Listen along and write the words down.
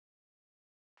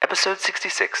Episode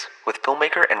 66 with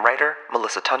filmmaker and writer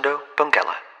Milisuthando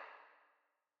Bongela.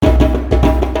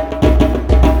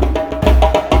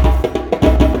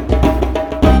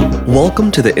 Welcome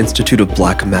to the Institute of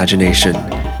Black Imagination.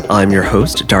 I'm your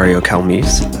host, Dario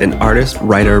Calmes, an artist,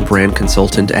 writer, brand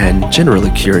consultant, and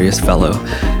generally curious fellow.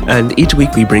 And each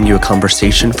week we bring you a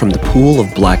conversation from the pool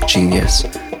of Black genius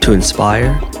to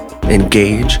inspire,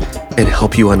 engage, and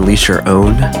help you unleash your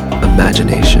own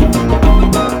imagination.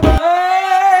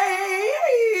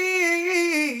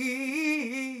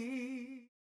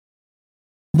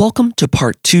 Welcome to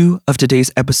part 2 of today's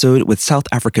episode with South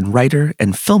African writer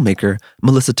and filmmaker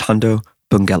Milisuthando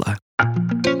Bongela.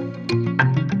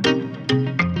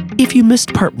 If you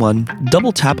missed part 1,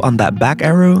 double tap on that back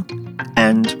arrow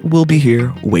and we'll be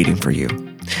here waiting for you.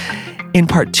 In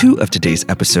part 2 of today's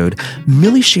episode,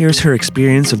 Millie shares her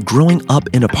experience of growing up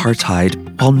in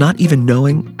apartheid while not even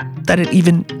knowing that it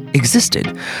even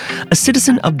existed. A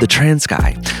citizen of the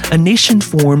Transkei, a nation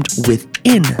formed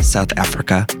within South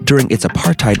Africa during its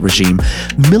apartheid regime,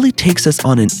 Millie takes us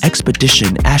on an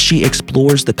expedition as she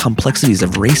explores the complexities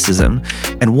of racism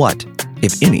and what,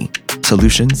 if any,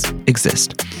 solutions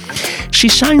exist. She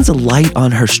shines a light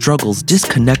on her struggles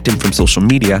disconnecting from social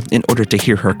media in order to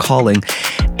hear her calling,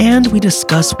 and we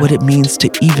discuss what it means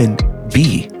to even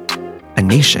be a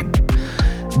nation.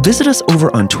 Visit us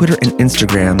over on Twitter and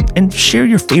Instagram and share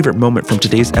your favorite moment from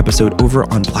today's episode over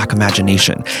on Black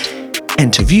Imagination.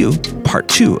 And to view part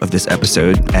 2 of this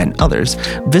episode and others,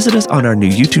 visit us on our new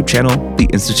YouTube channel, The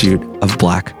Institute of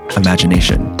Black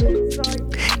Imagination.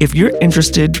 If you're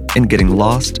interested in getting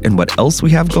lost in what else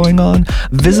we have going on,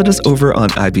 visit us over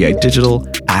on IBI Digital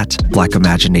at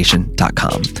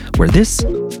blackimagination.com, where this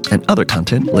and other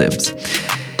content lives.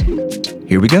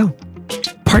 Here we go.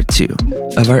 Part 2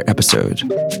 of our episode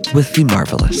with the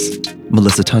marvelous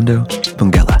Milisuthando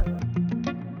Bongela.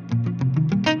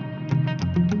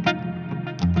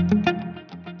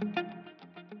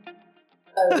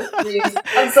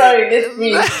 I'm sorry, it's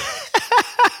me.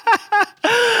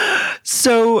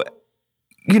 So,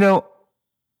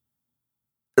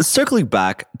 circling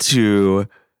back to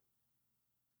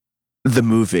the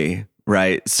movie,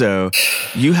 right? So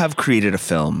you have created a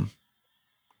film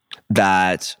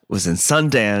that was in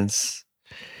Sundance,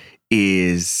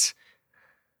 is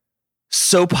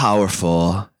so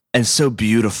powerful and so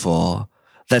beautiful,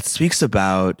 that speaks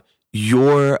about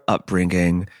your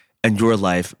upbringing and your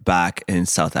life back in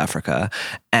South Africa.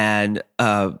 And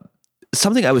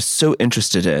something I was so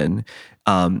interested in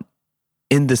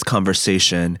this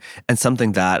conversation, and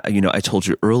something that, I told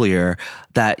you earlier,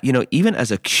 that, even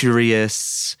as a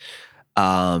curious,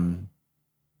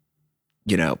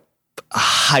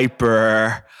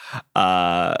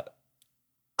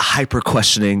 hyper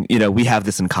questioning, we have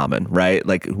this in common, right?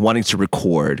 Like wanting to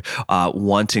record,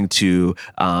 wanting to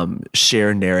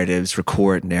share narratives,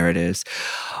 record narratives.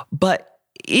 But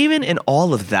even in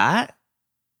all of that,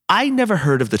 I never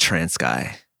heard of the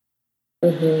Transkei.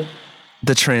 Mm-hmm.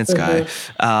 The Transkei.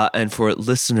 Mm-hmm. And for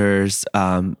listeners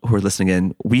who are listening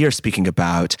in, we are speaking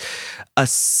about a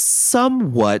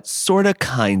somewhat, sort of,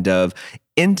 kind of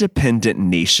independent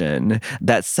nation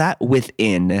that sat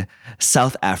within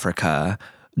South Africa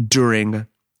during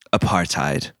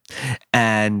apartheid.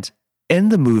 And in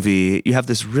the movie, you have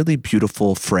this really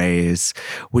beautiful phrase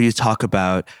where you talk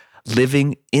about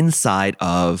living inside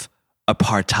of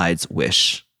apartheid's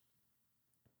wish.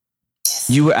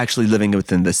 You were actually living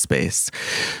within this space.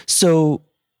 So,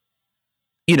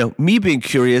 me being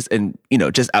curious and,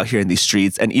 just out here in these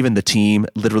streets, and even the team,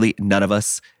 literally none of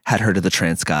us had heard of the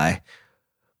Transkei.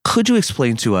 Could you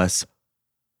explain to us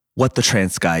what the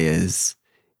Transkei is?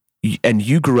 And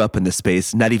you grew up in this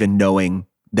space, not even knowing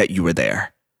that you were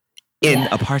there in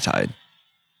apartheid.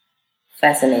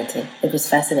 Fascinating. It was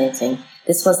fascinating.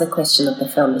 This was the question of the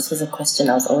film. This was a question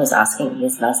I was always asking in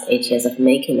these last 8 years of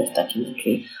making this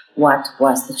documentary. What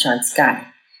was the Transkei?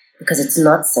 Because it's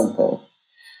not simple.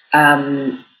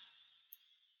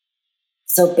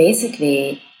 So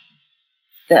basically,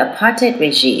 the apartheid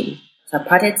regime,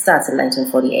 apartheid starts in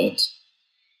 1948,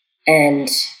 and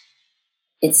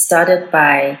it started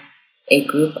by a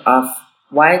group of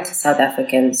white South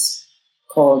Africans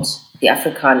called the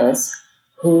Afrikaners,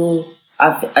 who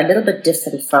are a little bit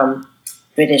different from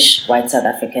British white South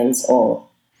Africans, or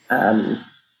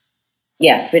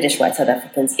British white South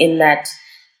Africans, in that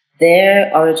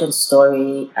their origin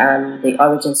story, the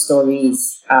origin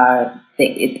stories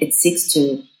it seeks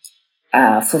to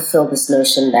fulfill this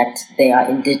notion that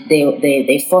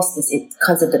they force this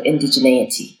concept of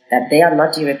indigeneity, that they are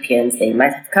not Europeans. They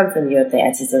might have come from Europe, their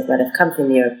ancestors might have come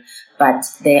from Europe, but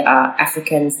they are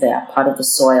Africans, they are part of the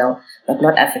soil, but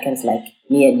not Africans like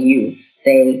me and you.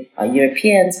 they are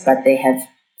Europeans, but they have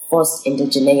forced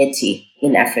indigeneity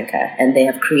in Africa, and they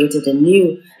have created a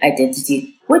new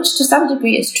identity, which to some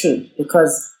degree is true,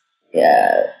 because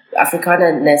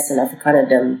Afrikanerness and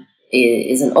Afrikanerdom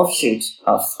is an offshoot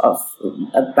of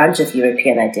a bunch of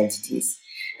European identities.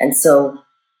 And so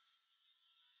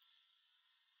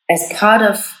as part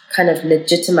of kind of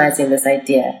legitimizing this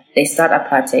idea, they start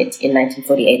apartheid in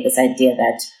 1948, this idea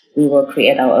that we will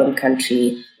create our own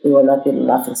country, we will not be the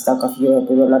laughingstock of Europe,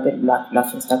 we will not be the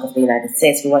laughingstock of the United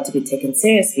States, we want to be taken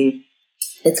seriously.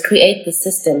 Let's create the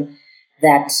system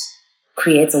that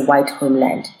creates a white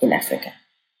homeland in Africa.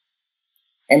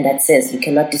 And that says you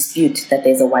cannot dispute that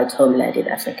there's a white homeland in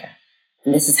Africa.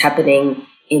 And this is happening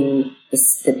in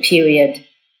the period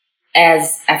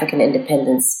as African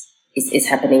independence is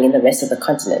happening in the rest of the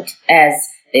continent, as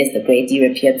there's the great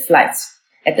European flight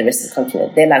at the rest of the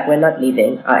continent. They're like, we're not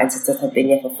leaving. Our ancestors have been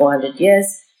here for 400 years.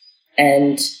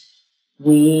 And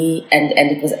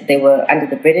they were under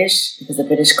the British, because the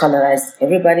British colonized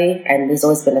everybody. And there's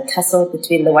always been a tussle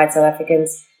between the white South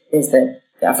Africans. There's the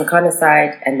Afrikaner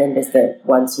side, and then there's the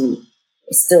ones who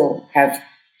still have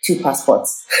two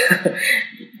passports,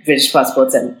 British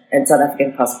passports and South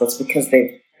African passports, because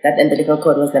that umbilical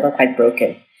cord was never quite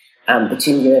broken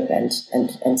between Europe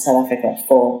and South Africa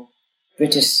for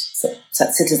British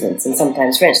citizens and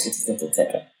sometimes French citizens,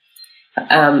 etc.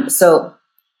 So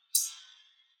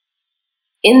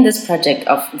in this project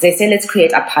they say, let's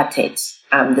create apartheid,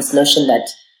 this notion that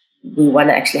we want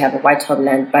to actually have a white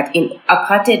homeland, but in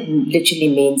apartheid literally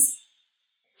means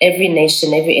every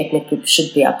nation, every ethnic group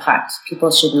should be apart.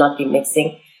 People should not be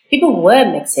mixing. People were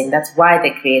mixing. That's why they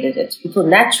created it. People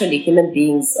naturally, human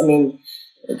beings, I mean,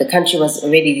 the country was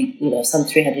already, some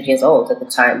 300 years old at the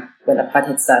time when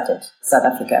apartheid started. South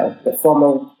Africa, the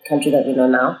formal country that we know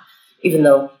now, even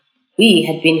though we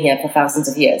had been here for thousands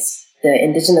of years. The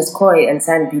indigenous Khoi and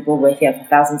San people were here for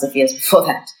thousands of years before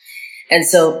that. And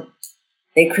so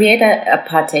they create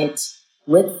apartheid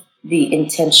with the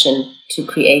intention to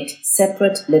create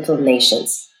separate little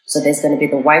nations. So there's going to be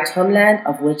the white homeland,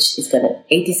 of which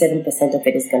 87% of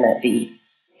it is going to be,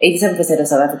 87% of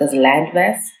South Africa's land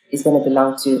mass is going to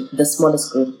belong to the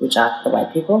smallest group, which are the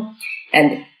white people.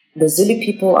 And the Zulu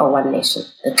people are one nation.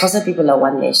 The Xhosa people are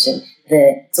one nation.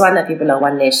 The Tswana people are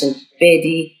one nation.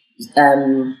 Pedi,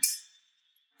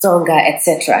 Tsonga,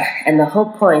 etc. And the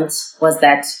whole point was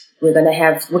that we're going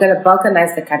to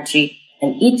balkanize the country,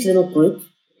 and each little group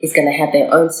is going to have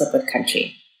their own separate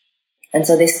country. And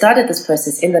so they started this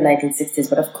process in the 1960s,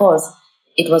 but of course,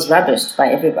 it was rubbished by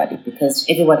everybody because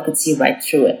everyone could see right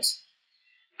through it.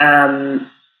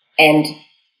 And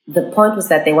the point was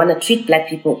that they want to treat black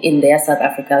people in their South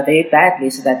Africa very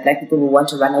badly, so that black people will want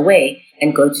to run away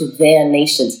and go to their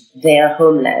nations, their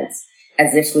homelands,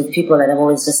 as if with people that have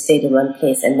always just stayed in one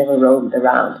place and never roamed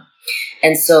around.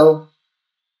 And so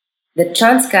the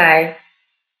Transkei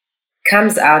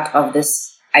comes out of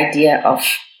this idea of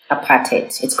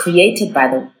apartheid. It's created by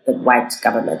the white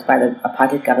government, by the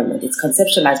apartheid government. It's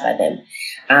conceptualized by them.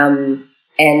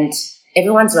 And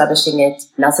everyone's rubbishing it.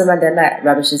 Nelson Mandela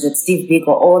rubbishes it. Steve Biko,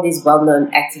 all these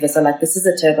well-known activists are like, this is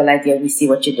a terrible idea. We see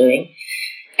what you're doing.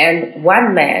 And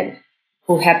one man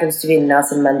who happens to be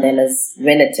Nelson Mandela's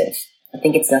relative, I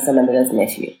think it's Nelson Mandela's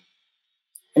nephew,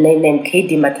 a name named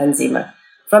K.D. Matanzima,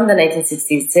 from the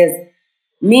 1960s, says,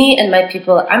 me and my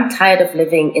people, I'm tired of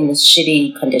living in these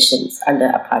shitty conditions under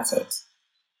apartheid.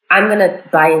 I'm going to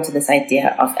buy into this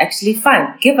idea of actually,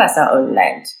 fine, give us our own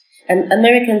land. And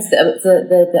Americans,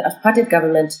 the apartheid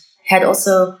government had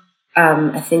also,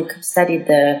 I think, studied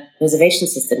the reservation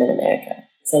system in America.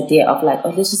 This idea of like,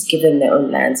 let's just give them their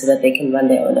own land so that they can run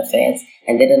their own affairs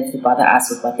and they don't have to bother us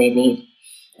with what they need.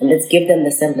 And let's give them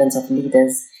the semblance of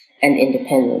leaders and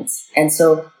independence. And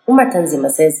so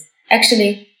Umatanzima says,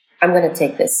 actually, I'm going to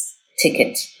take this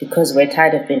ticket because we're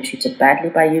tired of being treated badly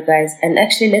by you guys. And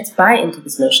actually, let's buy into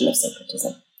this notion of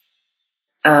separatism.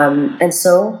 And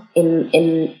so in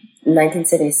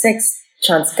 1976,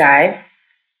 Transkei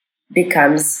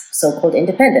becomes so-called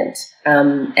independent.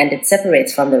 And it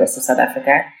separates from the rest of South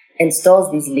Africa,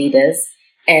 installs these leaders,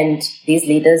 and these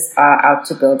leaders are out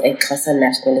to build a Xhosa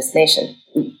nationalist nation.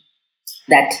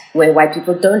 Where white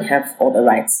people don't have all the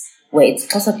rights, where it's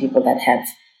Xhosa people that have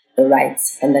the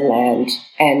rights and the land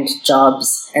and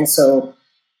jobs. And so,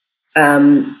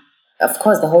 of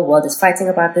course, the whole world is fighting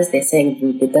about this. They're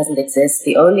saying it doesn't exist.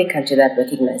 The only country that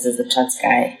recognizes the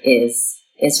Transkei is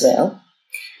Israel.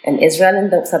 And Israel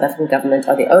and the South African government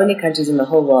are the only countries in the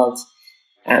whole world.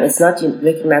 It's not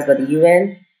recognized by the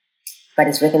UN, but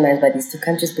it's recognized by these two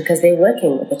countries because they're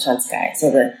working with the Transkei. So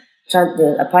the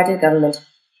apartheid government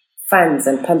funds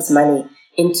and pumps money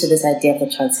into this idea of the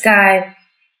Transkei,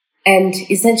 and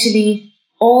essentially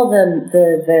all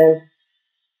the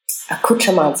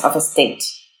accoutrements of a state.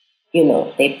 You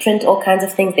know, they print all kinds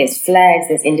of things. There's flags,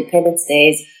 there's Independence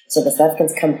Days. So the South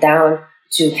Africans come down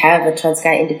to have a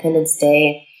Transkei Independence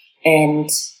Day. And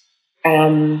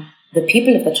the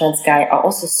people of the Transkei are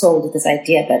also sold this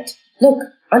idea that, look,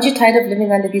 aren't you tired of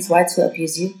living under these whites who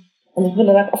abuse you? And the people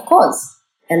are like, of course.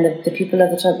 And the people of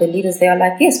the leaders, they are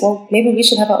like, yes, well, maybe we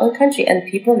should have our own country. And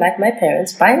people like my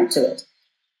parents buy into it.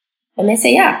 And they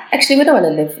say, yeah, actually, we don't want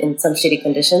to live in some shitty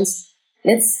conditions.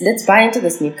 Let's buy into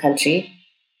this new country.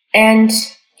 And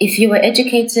if you were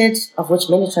educated, of which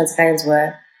many Transkeians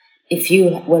were, if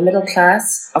you were middle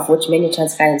class, of which many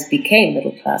Transkeians became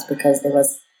middle class because there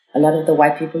was a lot of the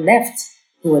white people left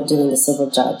who were doing the civil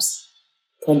jobs,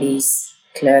 police,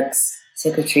 clerks,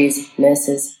 secretaries,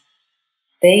 nurses,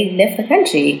 they left the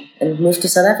country and moved to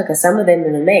South Africa. Some of them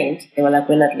remained. They were like,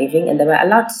 we're not leaving, and they were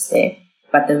allowed to stay.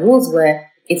 But the rules were,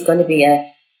 it's going to be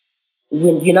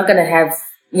you're not going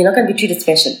to be treated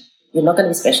special. You're not going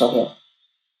to be special here.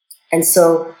 And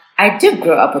so I did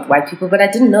grow up with white people, but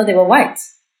I didn't know they were white.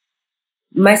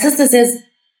 My sister says,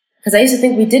 because I used to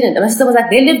think we didn't. And my sister was like,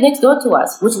 they lived next door to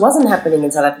us, which wasn't happening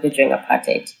in South Africa during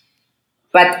apartheid.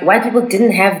 But white people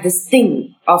didn't have this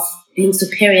thing of being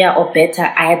superior or better.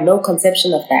 I had no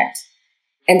conception of that.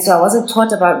 And so I wasn't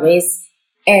taught about race.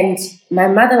 And my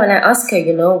mother, when I asked her,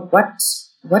 you know,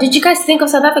 what did you guys think of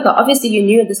South Africa? Obviously, you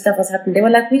knew this stuff was happening. They were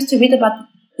like, we used to read about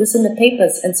this in the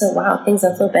papers. And so, wow, things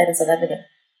are so bad in South Africa.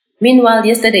 Meanwhile,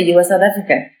 yesterday you were South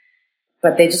Africa,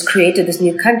 but they just created this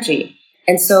new country.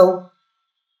 And so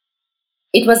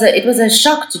it was a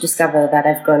shock to discover that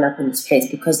I've grown up in this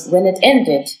place, because when it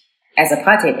ended, as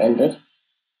apartheid ended,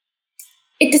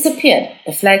 it disappeared.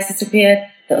 The flags disappeared,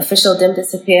 the official dim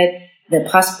disappeared, the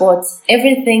passports,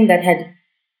 everything that had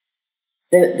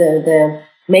the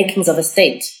makings of a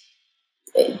state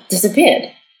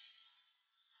disappeared.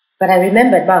 But I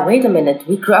remembered, wow, wait a minute,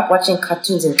 we grew up watching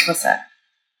cartoons in Xhosa.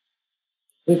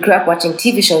 We grew up watching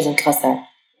TV shows in Xhosa.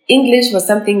 English was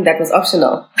something that was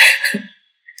optional.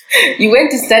 You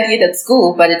went to study it at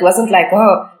school, but it wasn't like,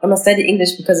 oh, I'm going to study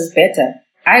English because it's better.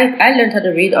 I learned how to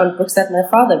read on books that my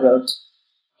father wrote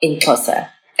in Xhosa.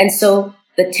 And so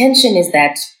the tension is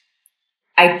that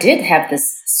I did have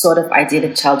this sort of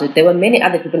idyllic childhood. There were many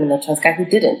other people in the Transkei who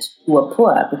didn't, who were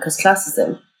poor because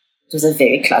classism. It was a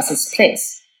very classist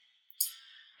place.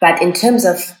 But in terms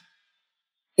of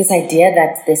this idea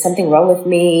that there's something wrong with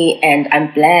me and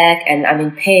I'm black and I'm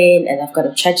in pain and I've got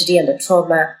a tragedy and a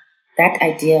trauma, that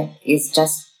idea is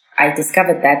just, I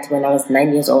discovered that when I was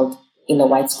 9 years old in a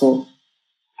white school.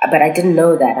 But I didn't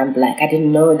know that I'm black. I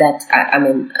didn't know that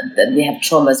that we have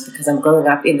traumas, because I'm growing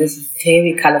up in this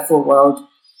very colorful world.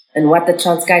 And what the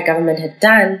Transkei government had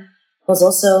done was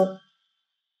also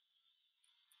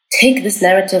take this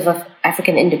narrative of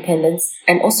African independence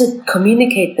and also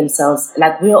communicate themselves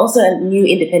like we're also a new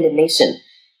independent nation.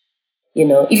 You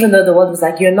know, even though the world was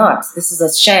like, you're not. This is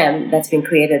a sham that's been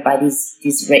created by these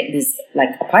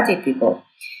like apartheid people.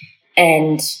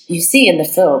 And you see in the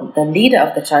film, the leader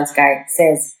of the Transkei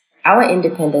says, our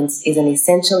independence is an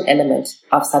essential element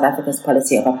of South Africa's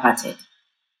policy of apartheid.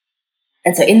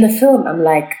 And so in the film, I'm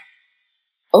like,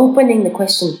 opening the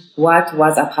question, what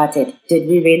was apartheid? Did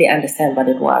we really understand what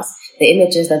it was? The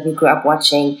images that we grew up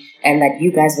watching and that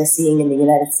you guys were seeing in the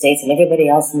United States and everybody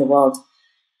else in the world,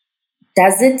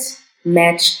 does it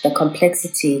match the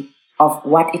complexity of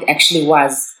what it actually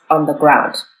was on the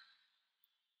ground?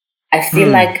 I feel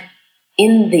like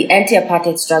in the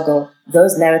anti-apartheid struggle,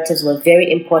 those narratives were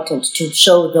very important to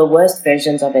show the worst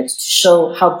versions of it, to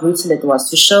show how brutal it was,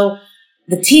 to show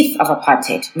the teeth of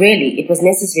apartheid. Really, it was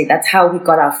necessary. That's how we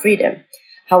got our freedom.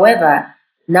 However,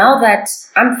 now that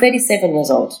I'm 37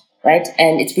 years old, right,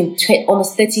 and it's been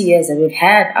almost 30 years that we've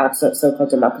had our so-called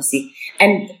democracy,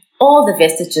 and all the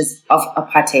vestiges of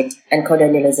apartheid and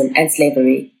colonialism and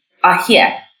slavery are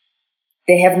here.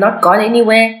 They have not gone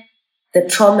anywhere. The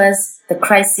traumas, the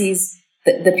crises,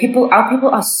 the people, our people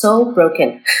are so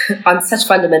broken on such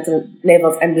fundamental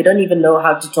levels, and we don't even know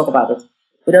how to talk about it.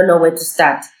 We don't know where to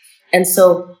start. And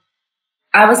so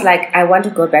I was like, I want to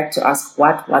go back to ask,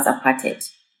 what was apartheid?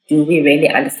 Do we really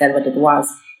understand what it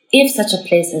was? If such a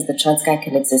place as the Transkei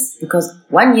can exist, because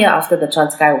 1 year after the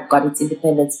Transkei got its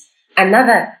independence,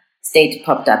 another state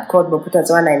popped up called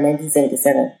Milisuthando in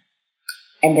 1977.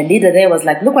 And the leader there was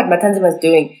like, look what Matanzima is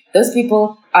doing. Those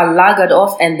people are lagered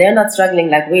off and they're not struggling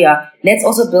like we are. Let's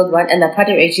also build one. And the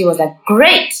apartheid regime was like,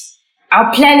 great,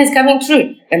 our plan is coming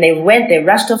true. And they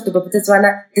rushed off to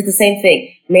Milisuthando, did the same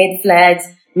thing. Made flags,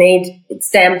 made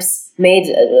stamps,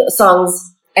 made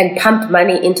songs, and pumped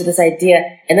money into this idea.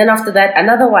 And then after that,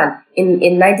 another one. In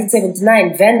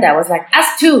 1979, Venda was like, us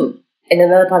too, in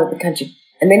another part of the country.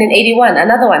 And then in 81,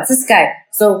 another one, Ciskei.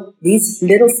 So these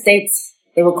little states,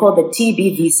 they were called the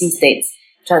TBVC states.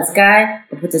 Transkei,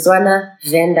 Bophuthatswana,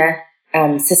 Venda,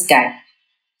 and Ciskei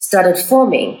started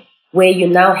forming, where you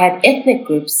now had ethnic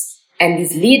groups and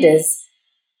these leaders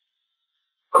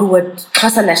who were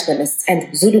Xhosa nationalists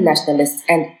and Zulu nationalists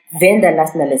and Venda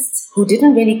nationalists who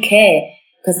didn't really care,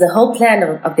 because the whole plan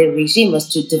of their regime was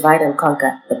to divide and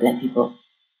conquer the black people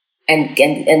and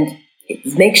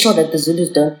make sure that the Zulus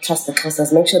don't trust the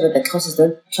Xhosas, make sure that the Xhosas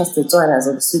don't trust the Tswanas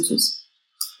or the Sutus.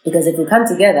 Because if we come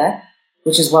together,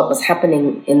 which is what was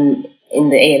happening in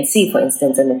the ANC, for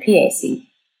instance, and the PAC,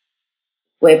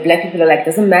 where black people are like,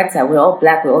 doesn't matter, we're all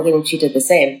black, we're all getting treated the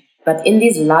same. But in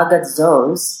these lagered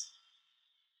zones,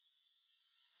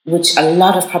 which a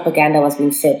lot of propaganda was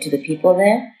being fed to the people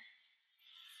there,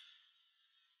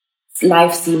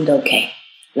 life seemed okay.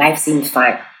 Life seemed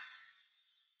fine.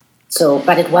 So,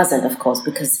 but it wasn't, of course,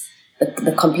 because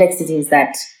the complexity is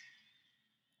that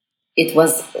it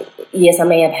was, yes, I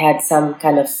may have had some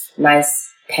kind of nice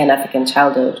Pan-African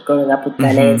childhood, growing up with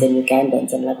Ghanaians and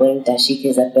Ugandans and like going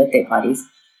dashikis at birthday parties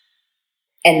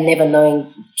and never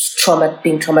knowing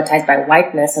being traumatized by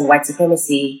whiteness and white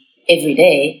supremacy every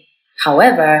day.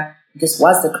 However, this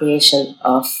was the creation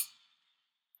of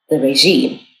the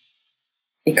regime,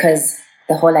 because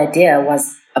the whole idea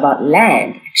was about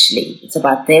land, actually. It's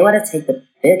about they want to take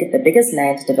the biggest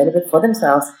land, develop it for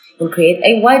themselves, and create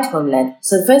a white homeland.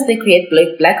 So first they create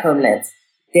black homelands.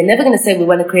 They're never going to say, we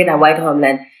want to create a white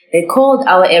homeland. They called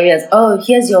our areas, oh,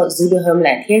 here's your Zulu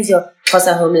homeland, here's your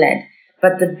Xhosa homeland.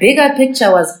 But the bigger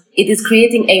picture was, it is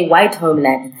creating a white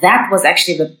homeland. That was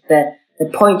actually the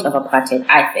point of apartheid,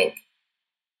 I think.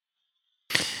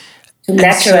 To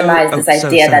naturalize this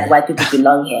idea that white people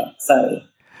belong here. Sorry.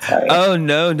 Oh,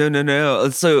 no.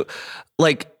 So,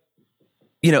 like,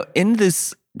 you know, in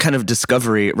this kind of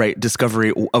discovery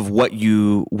of what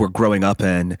you were growing up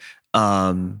in,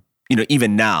 you know,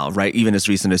 even now, right, even as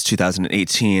recent as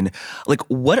 2018, like,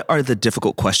 what are the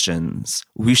difficult questions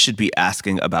we should be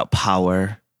asking about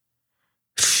power,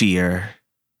 fear,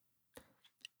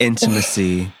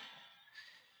 intimacy,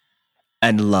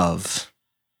 and love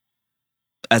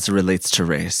as it relates to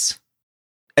race?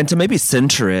 And to maybe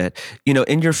center it, you know,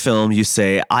 in your film, you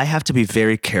say, I have to be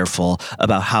very careful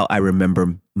about how I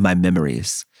remember my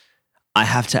memories. I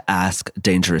have to ask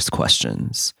dangerous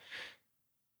questions.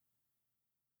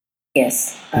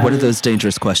 Yes. What are those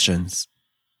dangerous questions?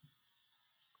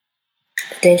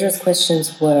 Dangerous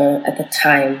questions were, at the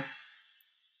time,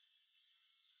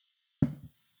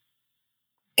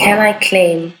 can I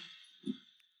claim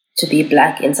to be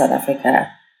black in South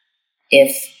Africa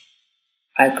if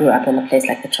I grew up in a place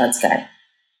like the Transkei?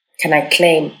 Can I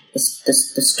claim the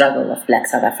struggle of black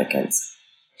South Africans?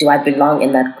 Do I belong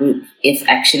in that group if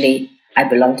actually I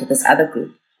belong to this other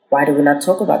group? Why do we not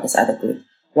talk about this other group?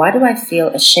 Why do I feel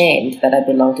ashamed that I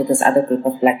belong to this other group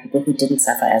of black people who didn't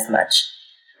suffer as much,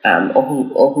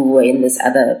 or who were in this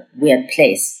other weird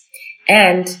place?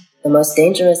 And the most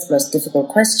dangerous, most difficult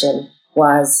question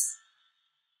was,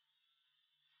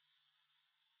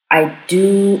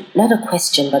 not a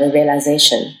question, but a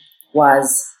realization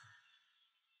was,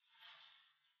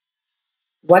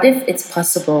 what if it's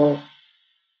possible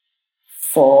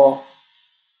for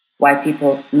white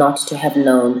people not to have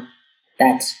known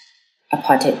that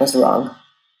apartheid was wrong?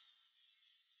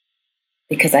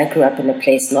 Because I grew up in a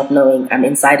place not knowing I'm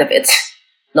inside of it,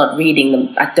 not reading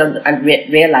them. I don't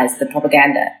realize the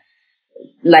propaganda.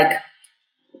 Like,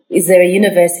 is there a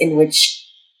universe in which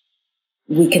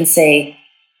we can say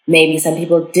maybe some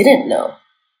people didn't know?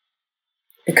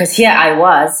 Because here I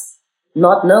was,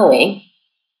 not knowing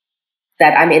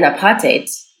that I'm in apartheid,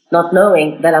 not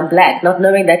knowing that I'm black, not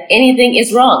knowing that anything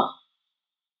is wrong.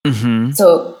 Mm-hmm.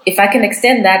 So if I can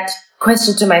extend that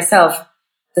question to myself,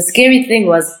 the scary thing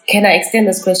was, can I extend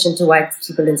this question to white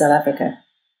people in South Africa?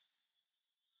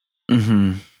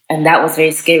 Mm-hmm. And that was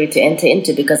very scary to enter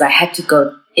into, because I had to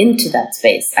go into that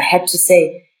space. I had to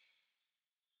say,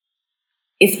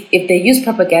 if they use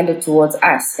propaganda towards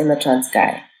us in the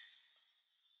Transkei,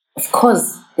 of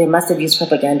course they must have used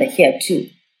propaganda here too.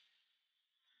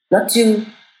 Not to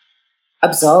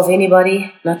absolve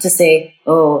anybody, not to say,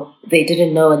 oh, they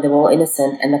didn't know and they were all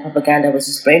innocent and the propaganda was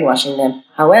just brainwashing them.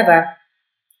 However,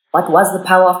 what was the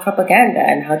power of propaganda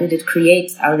and how did it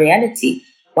create our reality?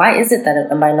 Why is it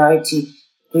that a minority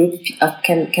group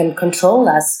can control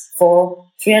us for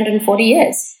 340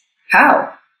 years?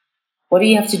 How? What do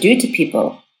you have to do to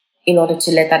people in order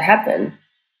to let that happen?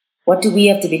 What do we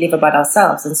have to believe about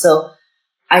ourselves? And so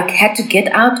I had to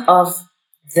get out of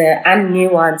the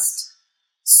unnuanced,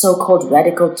 so-called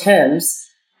radical terms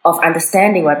of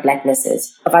understanding what blackness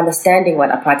is, of understanding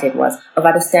what apartheid was, of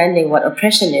understanding what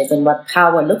oppression is and what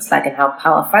power looks like and how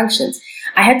power functions.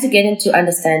 I had to get into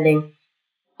understanding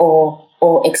or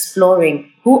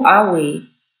exploring who are we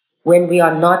when we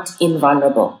are not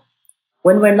invulnerable,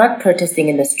 when we're not protesting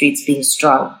in the streets being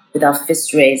strong, with our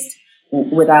fists raised,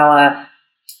 with our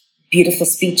beautiful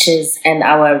speeches and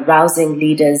our rousing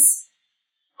leaders.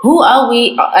 Who are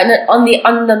we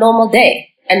on the normal day?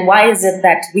 And why is it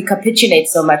that we capitulate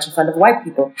so much in front of white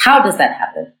people? How does that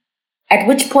happen? At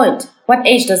which point? What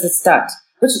age does it start?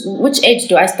 Which age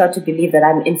do I start to believe that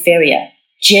I'm inferior?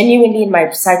 Genuinely, in my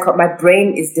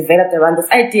brain is developed around this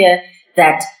idea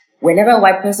that whenever a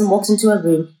white person walks into a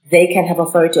room, they can have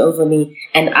authority over me,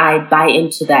 and I buy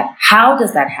into that. How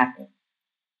does that happen?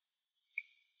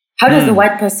 How does the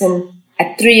white person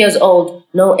at 3 years old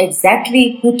know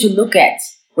exactly who to look at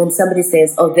when somebody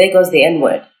says, oh, there goes the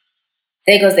N-word,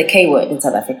 there goes the K-word in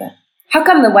South Africa? How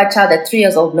come the white child at 3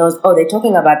 years old knows, oh, they're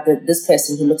talking about this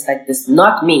person who looks like this,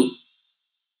 not me?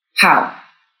 How?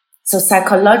 So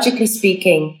psychologically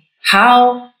speaking,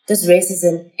 how does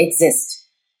racism exist?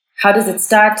 How does it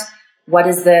start? What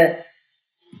is the...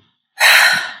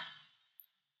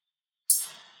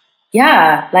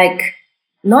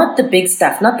 not the big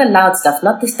stuff, not the loud stuff,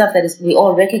 not the stuff that we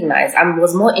all recognize. I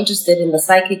was more interested in the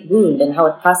psychic wound and how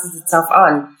it passes itself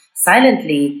on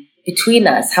silently between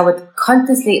us, how it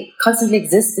constantly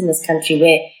exists in this country,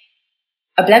 where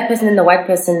a black person and a white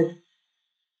person,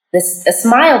 there's a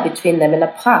smile between them in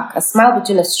a park, a smile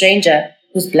between a stranger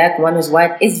who's black, one who's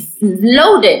white, is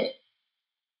loaded.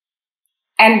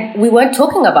 And we weren't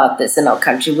talking about this in our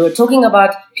country. We were talking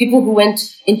about people who went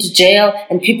into jail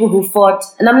and people who fought.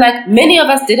 And I'm like, many of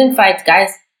us didn't fight,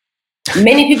 guys.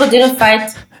 Many people didn't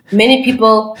fight. Many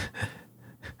people,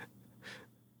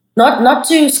 not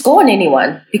to scorn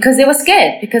anyone, because they were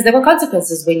scared, because there were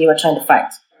consequences when you were trying to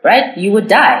fight, right? You would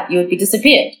die. You would be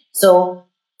disappeared. So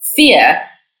fear,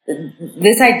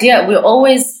 this idea, we're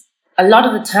always, a lot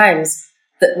of the times,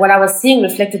 what I was seeing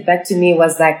reflected back to me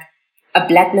was like, a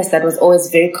blackness that was always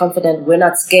very confident. We're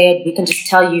not scared. We can just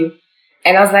tell you.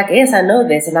 And I was like, yes, I know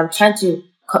this. And I'm trying to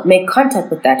make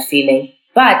contact with that feeling.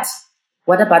 But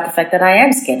what about the fact that I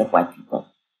am scared of white people?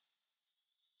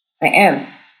 I am.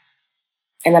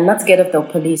 And I'm not scared of the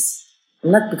police.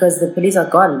 I'm not, because the police are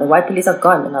gone. The white police are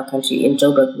gone in our country, in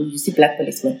Joburg. You see black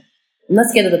policemen. I'm not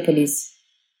scared of the police.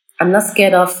 I'm not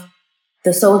scared of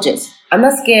the soldiers. I'm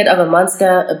not scared of a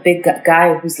monster, a big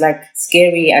guy who's like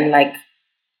scary and like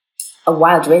a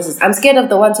wild racist. I'm scared of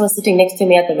the ones who are sitting next to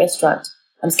me at the restaurant.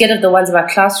 I'm scared of the ones in my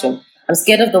classroom. I'm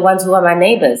scared of the ones who are my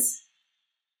neighbors.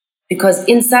 Because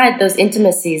inside those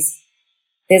intimacies,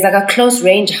 there's like a close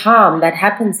range harm that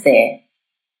happens there,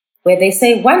 where they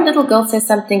say one little girl says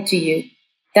something to you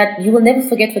that you will never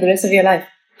forget for the rest of your life,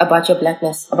 about your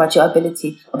blackness, about your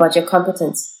ability, about your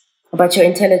competence, about your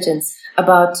intelligence,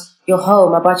 about your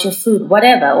home, about your food,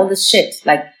 whatever, all this shit.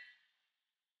 Like,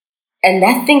 and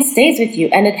that thing stays with you,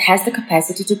 and it has the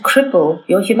capacity to cripple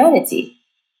your humanity.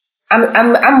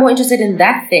 I'm more interested in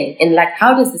that thing, in like,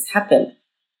 how does this happen?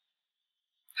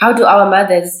 How do our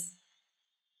mothers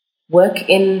work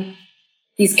in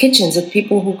these kitchens with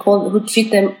people who treat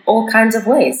them all kinds of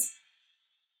ways?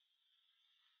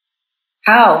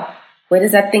 How? Where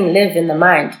does that thing live in the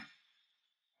mind?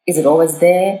 Is it always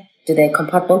there? Do they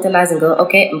compartmentalize and go,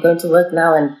 okay, I'm going to work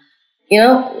now? And,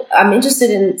 I'm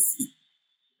interested in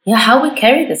how we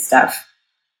carry this stuff.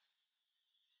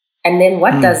 And then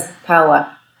what does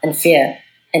power and fear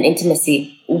and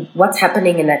intimacy, what's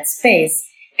happening in that space?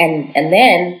 And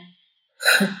then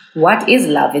what is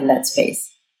love in that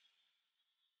space?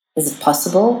 Is it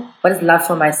possible? What is love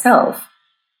for myself?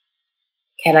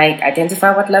 Can I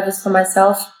identify what love is for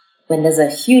myself when there's a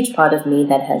huge part of me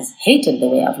that has hated the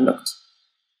way I've looked?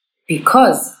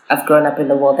 Because I've grown up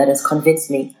in a world that has convinced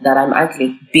me that I'm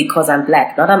ugly because I'm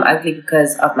black. Not I'm ugly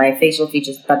because of my facial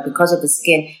features, but because of the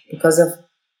skin, because of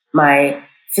my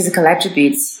physical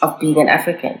attributes of being an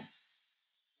African.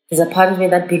 There's a part of me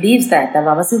that believes that I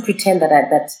mustn't pretend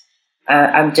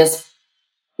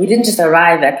we didn't just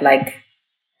arrive at like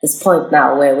this point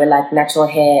now where we're like natural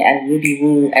hair and ruby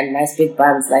woo and nice big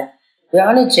buns. Like, we're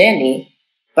on a journey,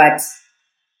 but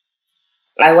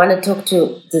I want to talk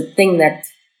to the thing that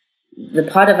the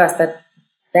part of us that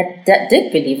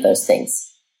did believe those things,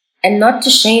 and not to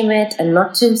shame it and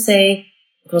not to say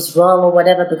it was wrong or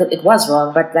whatever, because it was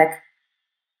wrong, but like,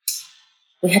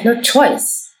 we had no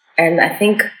choice. And I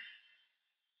think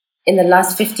in the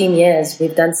last 15 years,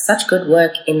 we've done such good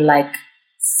work in like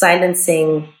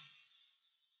silencing,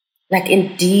 like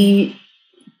in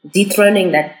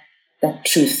dethroning that that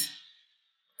truth,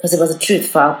 because it was a truth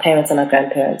for our parents and our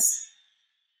grandparents.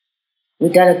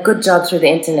 We've done a good job through the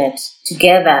internet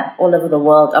together all over the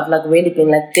world of like really being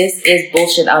like, this is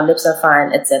bullshit, our lips are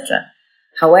fine, etc.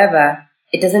 However,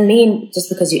 it doesn't mean just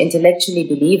because you intellectually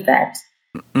believe that,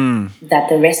 that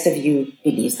the rest of you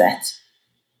believes that.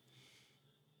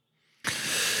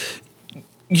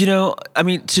 You know, I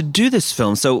mean, to do this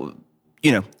film, so,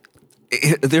 you know,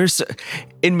 there's,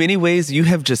 in many ways, you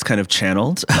have just kind of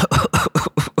channeled,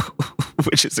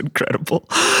 which is incredible.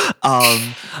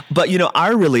 But, you know,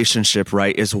 our relationship,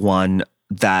 right, is one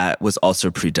that was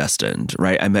also predestined,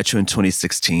 right? I met you in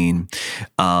 2016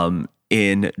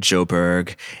 in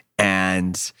Joburg,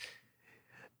 and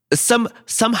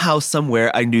somehow,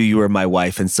 somewhere, I knew you were my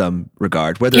wife in some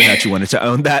regard, whether or not you wanted to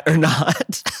own that or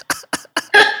not.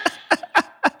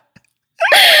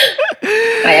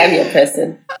 I am your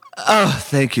person. Oh,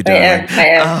 thank you, darling. I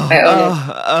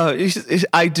am.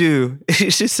 I do.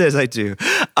 She says I do.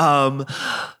 But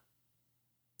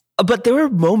there were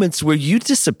moments where you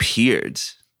disappeared,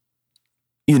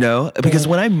 you know, because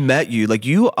when I met you, like,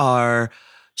 you are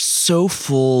so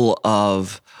full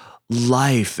of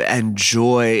life and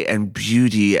joy and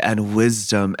beauty and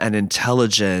wisdom and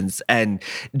intelligence and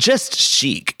just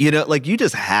chic, you know, like, you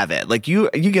just have it. Like, you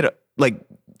get like,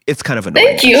 it's kind of annoying.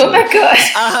 Thank you. Actually. Oh my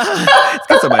gosh. It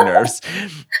gets on my nerves.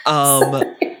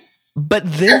 But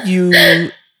then you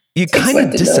kind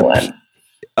of disappear.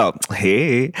 Oh,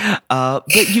 hey.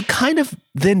 But you kind of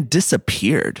then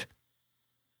disappeared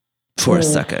for a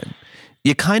second.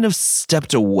 You kind of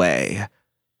stepped away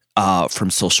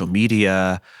from social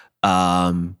media.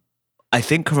 I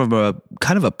think from a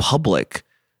kind of a public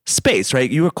space,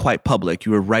 right? You were quite public.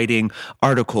 You were writing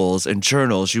articles and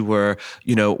journals. You were,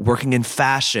 you know, working in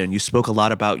fashion. You spoke a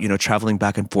lot about, you know, traveling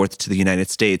back and forth to the United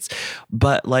States.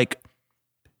 But like,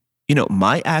 you know,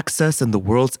 my access and the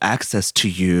world's access to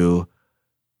you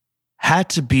had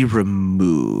to be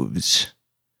removed.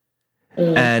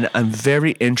 And I'm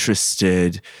very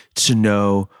interested to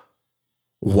know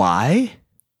why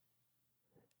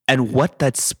and what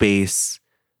that space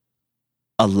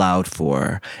allowed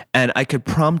for. And I could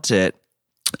prompt it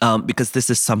because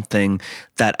this is something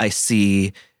that I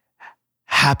see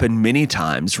happen many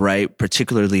times, right?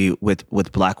 Particularly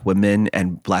with Black women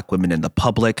and Black women in the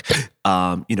public.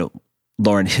 You know,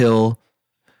 Lauryn Hill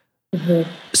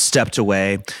stepped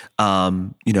away.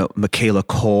 You know, Michaela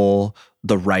Cole,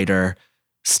 the writer,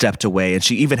 stepped away. And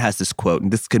she even has this quote,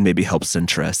 and this can maybe help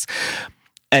center us.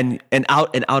 And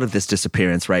out of this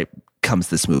disappearance, right, comes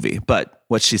this movie. But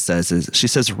what she says is, she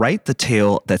says, write the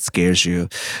tale that scares you,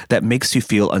 that makes you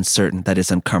feel uncertain, that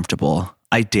is uncomfortable.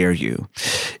 I dare you.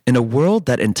 In a world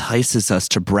that entices us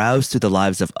to browse through the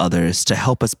lives of others to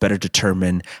help us better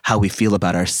determine how we feel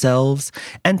about ourselves,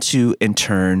 and to, in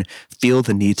turn, feel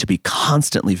the need to be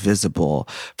constantly visible,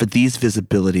 for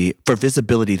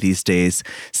visibility these days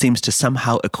seems to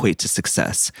somehow equate to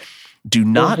success. Do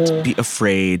not be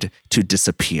afraid to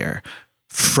disappear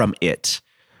from it,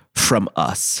 from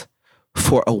us,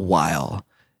 for a while,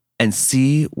 and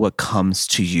see what comes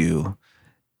to you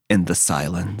in the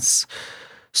silence.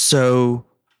 So,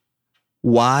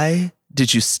 why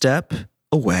did you step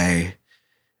away,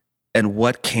 and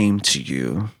what came to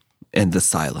you in the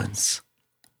silence?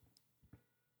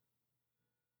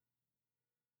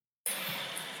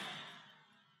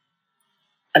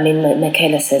 I mean,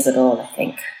 Michaela says it all, I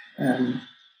think.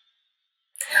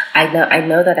 I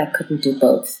know that I couldn't do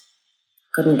both.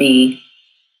 Couldn't be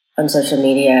on social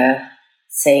media,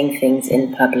 saying things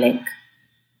in public,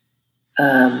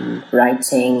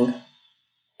 writing,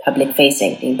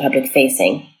 being public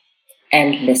facing,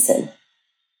 and listen.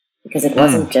 Because it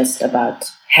wasn't just about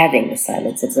having the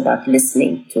silence, it's about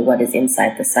listening to what is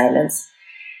inside the silence.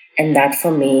 And that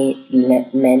for me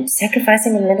meant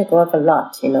sacrificing and letting go of a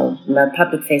lot. You know, my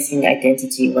public facing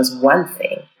identity was one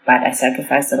thing, but I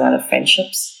sacrificed a lot of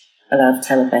friendships, a lot of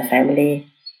time with my family,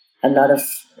 a lot of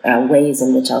ways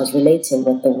in which I was relating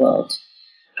with the world.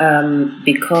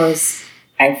 Because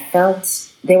I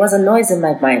felt there was a noise in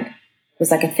my mind. It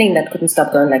was like a thing that couldn't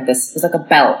stop going like this. It was like a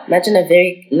bell. Imagine a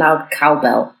very loud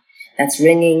cowbell that's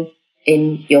ringing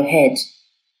in your head.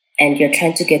 And you're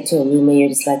trying to get to a room where you're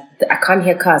just like, I can't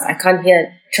hear cars, I can't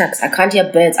hear trucks, I can't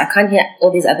hear birds, I can't hear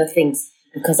all these other things,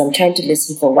 because I'm trying to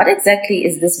listen for what exactly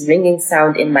is this ringing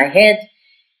sound in my head,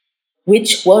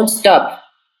 which won't stop,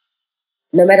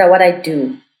 no matter what I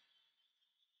do.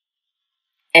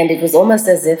 And it was almost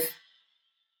as if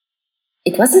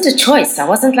it wasn't a choice. I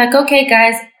wasn't like, okay,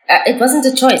 guys, it wasn't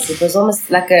a choice. It was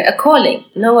almost like a calling.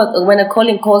 You know, when a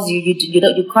calling calls you, you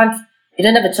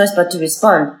don't have a choice but to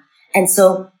respond. And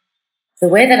so the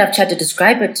way that I've tried to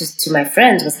describe it to my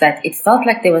friends was that it felt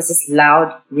like there was this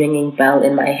loud ringing bell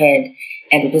in my head,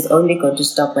 and it was only going to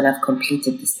stop when I've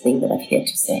completed this thing that I've here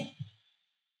to say.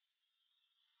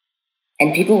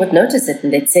 And people would notice it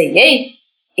and they'd say, "Hey,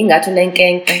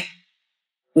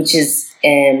 which is,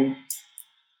 I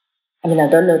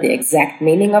don't know the exact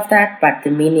meaning of that, but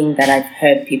the meaning that I've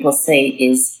heard people say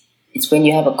is it's when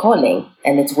you have a calling,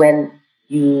 and it's when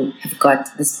you have got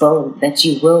this bone that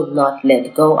you will not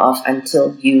let go of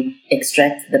until you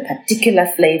extract the particular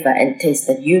flavor and taste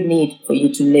that you need for you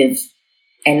to live."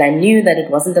 And I knew that it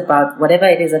wasn't about whatever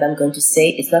it is that I'm going to say.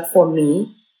 It's not for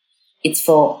me. It's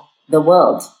for the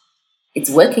world. It's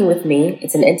working with me.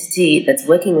 It's an entity that's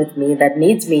working with me that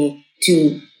needs me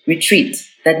to retreat,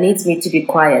 that needs me to be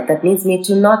quiet, that needs me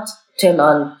to not turn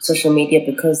on social media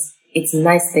because it's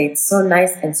nice there. It's so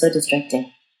nice and so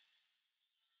distracting.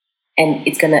 And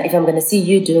if I'm gonna see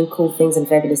you doing cool things and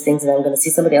fabulous things, and I'm gonna see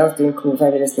somebody else doing cool,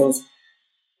 fabulous things,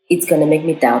 it's gonna make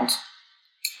me doubt.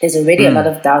 There's already a lot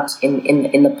of doubt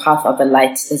in the path of the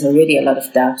light. There's already a lot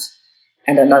of doubt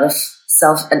and a lot of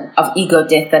of ego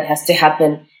death that has to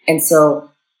happen. And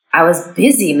so I was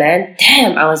busy, man.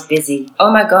 Damn, I was busy. Oh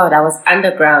my God, I was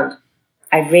underground.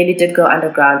 I really did go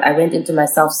underground. I went into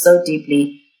myself so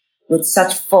deeply with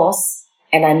such force.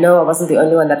 And I know I wasn't the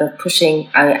only one that was pushing.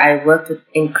 I worked with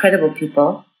incredible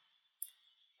people,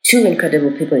 2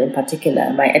 incredible people in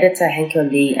particular, my editor, Henkel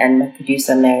Lee, and my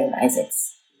producer, Marion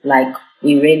Isaacs. Like,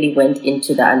 we really went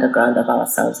into the underground of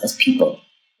ourselves as people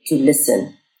to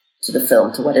listen to the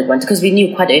film, to what it wanted. Because we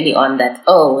knew quite early on that,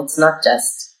 it's not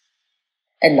just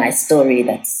a nice story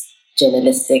that's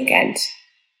journalistic and,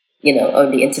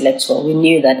 only intellectual. We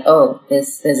knew that,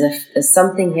 there's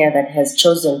something here that has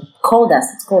called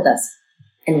us.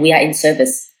 And we are in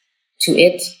service to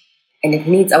it, and it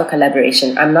needs our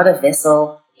collaboration. I'm not a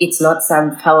vessel. It's not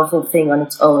some powerful thing on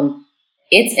its own.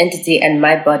 Its entity and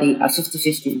my body are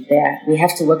 50-50 there. We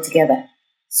have to work together.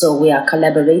 So we are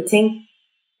collaborating,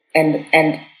 and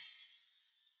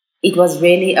it was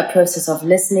really a process of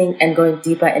listening and going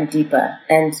deeper and deeper.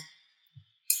 And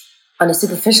on a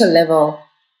superficial level,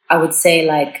 I would say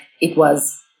like it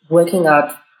was working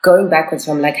out, going backwards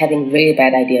from like having really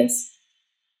bad ideas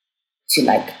to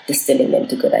like distilling them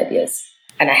to good ideas.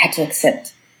 And I had to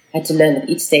accept, I had to learn at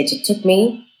each stage. It took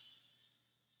me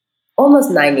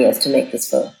almost 9 years to make this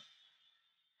film.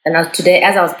 And today,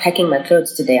 as I was packing my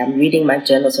clothes today, I'm reading my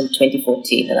journals from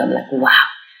 2014, and I'm like, wow,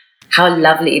 how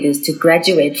lovely it is to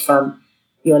graduate from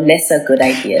your lesser good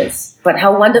ideas. But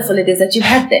how wonderful it is that you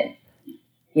had them,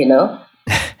 and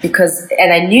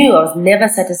I knew I was never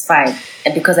satisfied.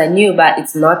 And because I knew, but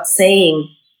it's not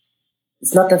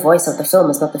the voice of the film,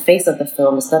 it's not the face of the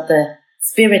film, it's not the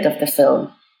spirit of the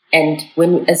film. And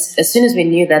as soon as we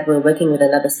knew that we were working with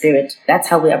another spirit, that's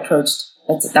how we approached.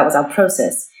 That was our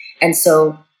process. And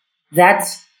so that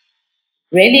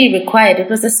really required, it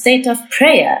was a state of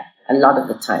prayer a lot of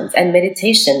the times, and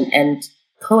meditation and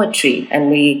poetry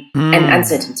and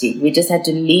uncertainty. We just had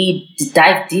to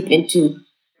dive deep into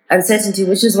uncertainty,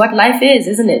 which is what life is,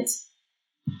 isn't it?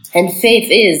 And faith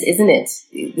is, isn't it?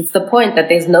 It's the point that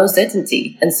there's no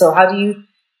certainty. And so how do you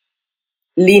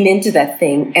lean into that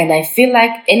thing? And I feel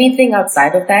like anything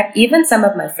outside of that, even some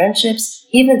of my friendships,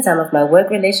 even some of my work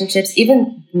relationships,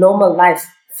 even normal life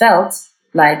felt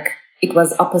like it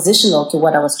was oppositional to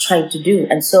what I was trying to do.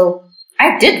 And so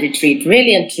I did retreat,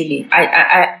 really and truly.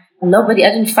 I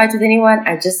didn't fight with anyone.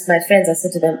 My friends, I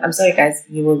said to them, I'm sorry guys,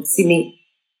 you will see me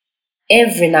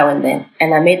every now and then.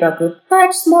 And I made my group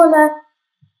much smaller.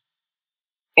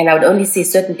 And I would only see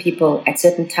certain people at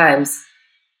certain times.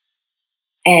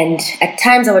 And at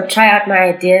times I would try out my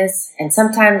ideas. And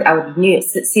sometimes I would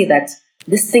see that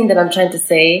this thing that I'm trying to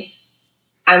say,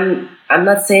 I'm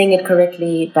not saying it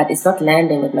correctly, but it's not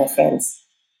landing with my friends.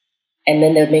 And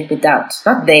then they would make me doubt.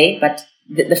 Not they, but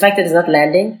the fact that it's not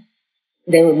landing,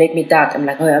 they would make me doubt. I'm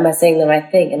like, am I saying the right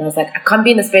thing? And I was like, I can't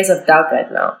be in a space of doubt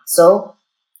right now. So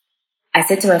I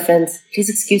said to my friends, please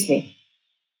excuse me.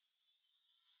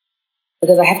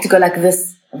 Because I have to go like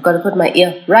this. I've got to put my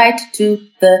ear right to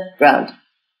the ground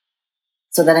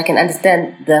so that I can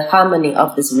understand the harmony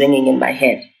of this ringing in my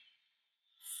head.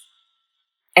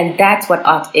 And that's what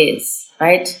art is,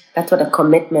 right? That's what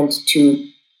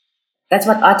that's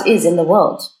what art is in the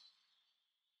world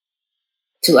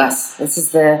to us. This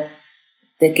is the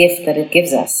gift that it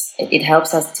gives us. It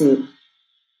helps us to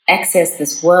access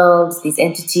this world, these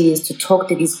entities, to talk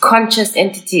to these conscious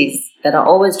entities that are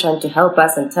always trying to help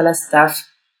us and tell us stuff.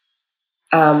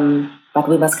 But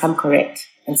we must come correct.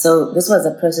 And so this was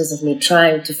a process of me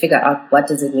trying to figure out what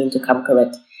does it mean to come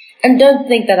correct. And don't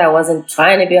think that I wasn't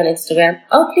trying to be on Instagram.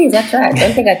 Oh, please, I tried.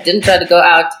 Don't think I didn't try to go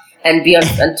out and be on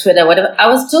Twitter, whatever. I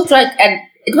was still trying, and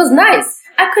it was nice.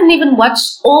 I couldn't even watch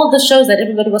all the shows that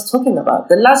everybody was talking about.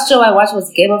 The last show I watched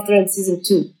was Game of Thrones season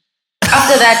 2.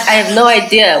 After that, I have no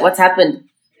idea what's happened,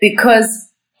 because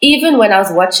even when I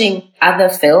was watching other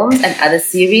films and other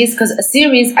series, because a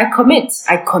series, I commit,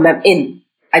 I'm in.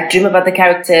 I dream about the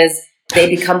characters, they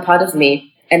become part of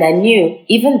me. And I knew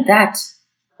even that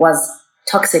was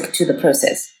toxic to the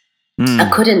process. I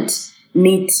couldn't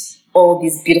meet all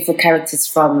these beautiful characters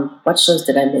from, what shows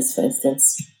did I miss, for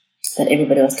instance, that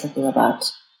everybody was talking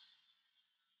about?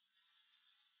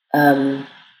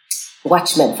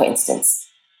 Watchmen, for instance.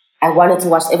 I wanted to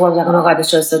watch, everyone was like, oh my God, the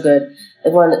show's so good.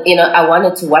 Everyone, I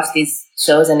wanted to watch these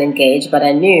shows and engage, but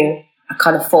I knew I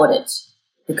can't afford it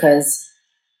because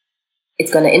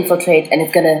it's going to infiltrate and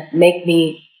it's going to make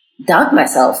me doubt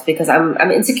myself because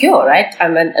I'm insecure, right?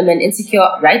 I'm an insecure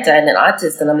writer and an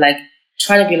artist, and I'm like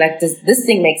trying to be like, does this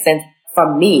thing make sense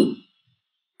from me?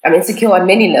 I'm insecure on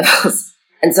many levels.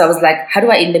 And so I was like, how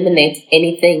do I eliminate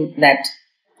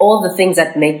all the things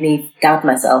that make me doubt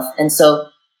myself? And so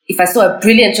if I saw a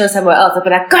brilliant show somewhere else, I'd be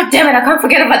like, God damn it, I can't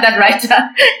forget about that writer.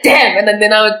 Damn. And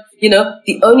then I would,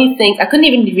 the only thing, I couldn't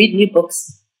even read new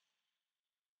books.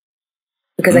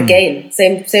 Because again,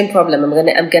 same problem.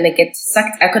 I'm gonna get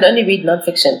sucked. I could only read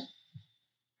nonfiction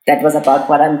that was about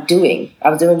what I'm doing. I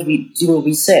was doing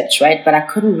research, right? But I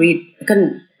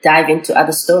couldn't dive into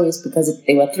other stories because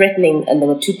they were threatening and they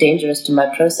were too dangerous to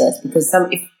my process. Because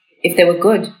if they were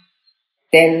good,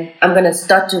 then I'm gonna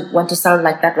start to want to sound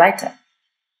like that writer.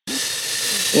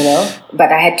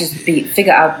 But I had to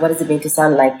figure out what does it mean to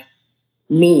sound like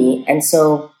me. And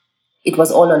so it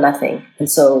was all or nothing.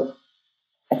 And so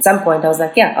at some point I was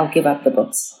like, yeah, I'll give up the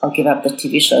books. I'll give up the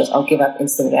TV shows. I'll give up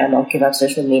Instagram. I'll give up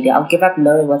social media. I'll give up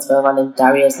knowing what's going on in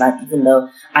Dario's life, even though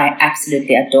I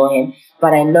absolutely adore him.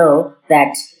 But I know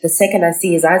that the second I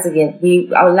see his eyes again,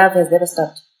 our love has never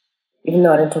stopped. Even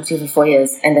though I didn't talk to you for 4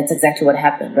 years. And that's exactly what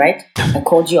happened, right? I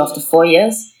called you after 4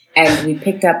 years and we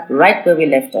picked up right where we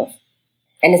left off.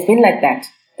 And it's been like that.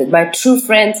 My true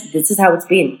friends, this is how it's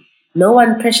been. No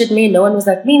one pressured me. No one was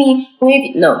like, Mimi,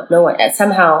 maybe. No one.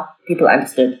 Somehow people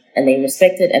understood and they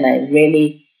respected. And I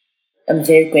really am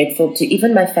very grateful to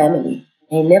even my family.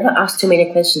 They never asked too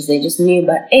many questions. They just knew,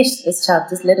 but this child,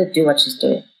 just let her do what she's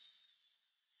doing.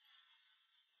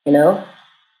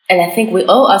 And I think we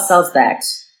owe ourselves that.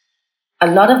 A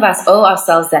lot of us owe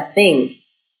ourselves that thing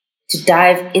to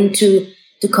dive into,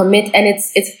 to commit. And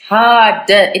it's hard.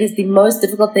 It is the most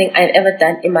difficult thing I've ever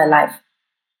done in my life.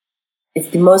 It's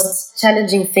the most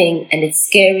challenging thing and it's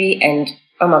scary. And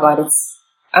oh my God,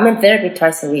 I'm in therapy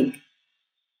twice a week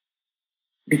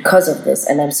because of this.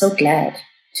 And I'm so glad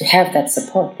to have that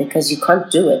support because you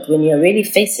can't do it when you're really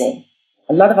facing.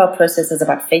 A lot of our process is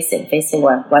about facing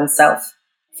oneself,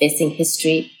 facing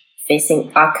history,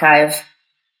 facing archive,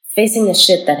 facing the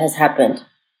shit that has happened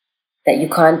that you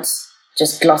can't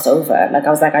just gloss over. Like I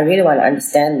was like, I really want to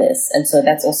understand this. And so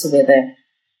that's also where the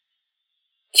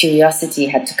curiosity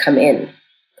had to come in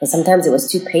because sometimes it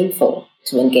was too painful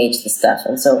to engage the stuff.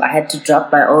 And so I had to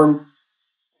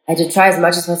I had to try as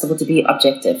much as possible to be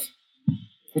objective,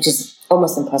 which is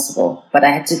almost impossible. But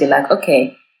I had to be like,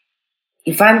 okay,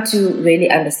 if I'm to really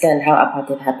understand how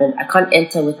apartheid happened, I can't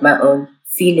enter with my own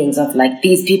feelings of like,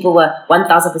 these people were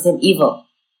 1000% evil.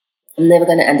 I'm never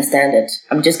going to understand it.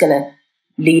 I'm just going to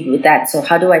lead with that. So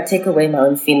how do I take away my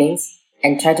own feelings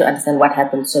and try to understand what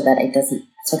happened so that I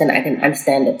can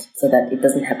understand it so that it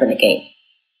doesn't happen again.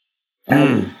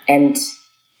 And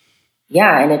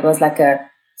it was like a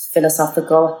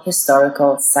philosophical,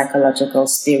 historical, psychological,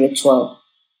 spiritual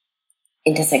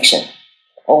intersection.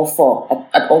 All four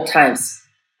at all times.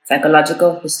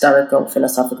 Psychological, historical,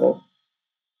 philosophical,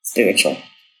 spiritual.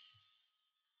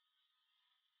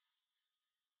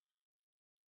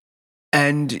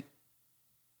 And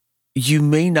you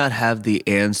may not have the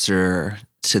answer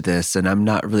to this, and I'm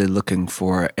not really looking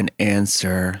for an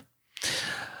answer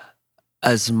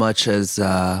as much as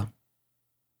a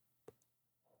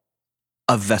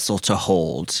vessel to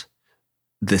hold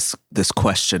this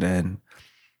question in.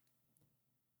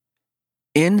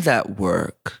 In that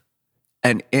work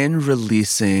and in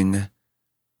releasing,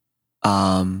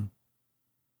 or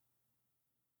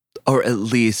at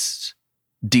least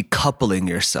decoupling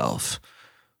yourself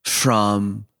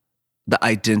from the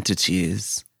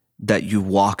identities that you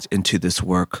walked into this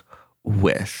work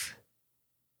with.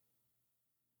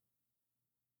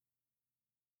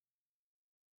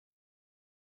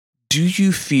 Do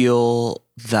you feel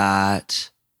that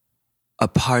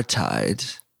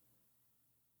apartheid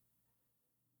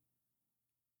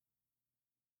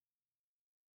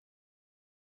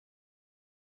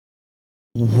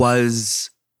was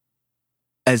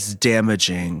as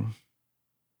damaging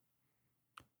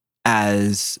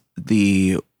as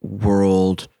the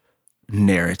world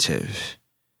narrative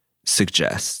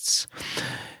suggests.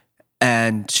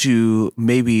 And to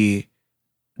maybe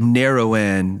narrow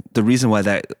in the reason why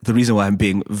I'm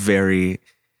being very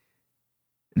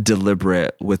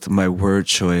deliberate with my word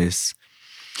choice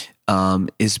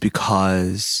is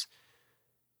because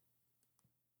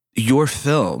your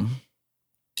film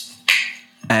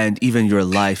and even your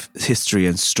life history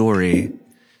and story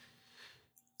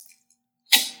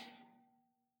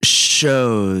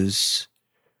shows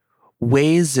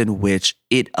ways in which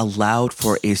it allowed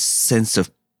for a sense of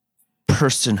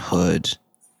personhood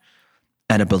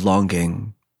and a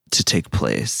belonging to take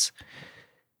place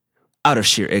out of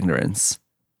sheer ignorance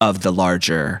of the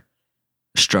larger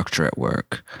structure at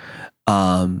work.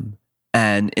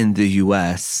 And in the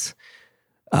US,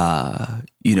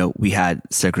 we had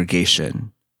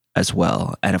segregation as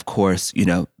well. And of course,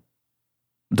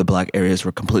 the Black areas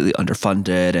were completely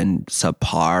underfunded and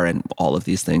subpar and all of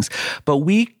these things. But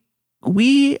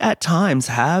we at times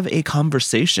have a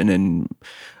conversation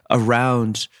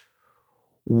around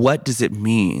what does it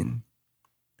mean?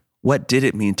 What did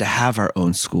it mean to have our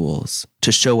own schools,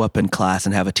 to show up in class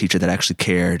and have a teacher that actually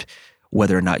cared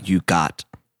whether or not you got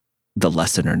the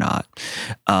lesson or not,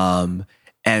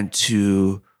 and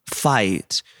to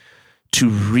fight to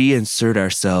reinsert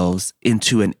ourselves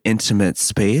into an intimate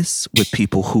space with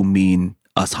people who mean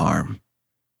us harm?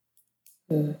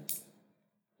 Mm.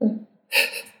 Mm.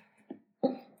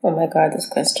 Oh my God, this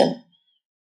question.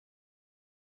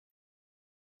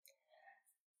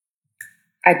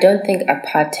 I don't think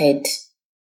apartheid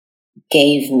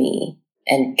gave me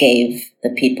and gave the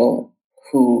people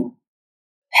who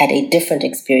had a different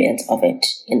experience of it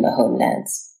in the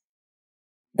homelands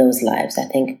those lives. I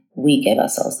think we gave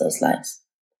ourselves those lives.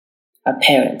 Our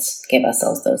parents gave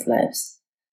ourselves those lives.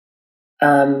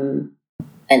 And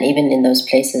even in those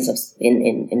places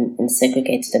in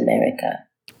segregated America,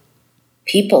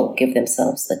 people give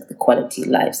themselves the quality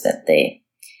lives that they,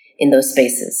 in those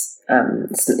spaces.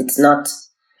 It's not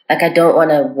like I don't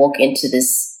want to walk into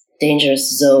this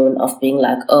dangerous zone of being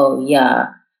like, oh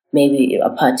yeah, maybe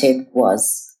apartheid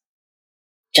was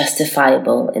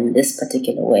justifiable in this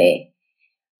particular way.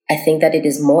 I think that it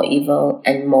is more evil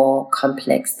and more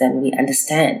complex than we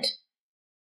understand.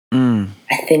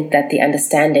 I think that the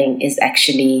understanding is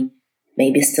actually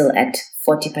maybe still at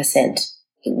 40%.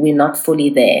 We're not fully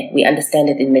there. We understand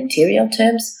it in material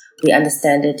terms. We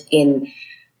understand it in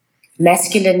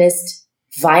masculinist,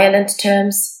 violent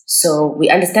terms. So we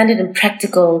understand it in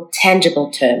practical,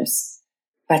 tangible terms.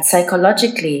 But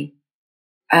psychologically,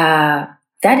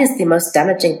 that is the most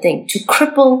damaging thing, to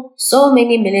cripple so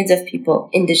many millions of people,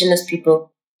 indigenous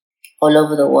people all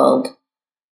over the world.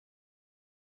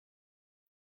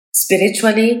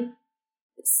 Spiritually,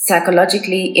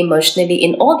 psychologically, emotionally,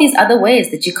 in all these other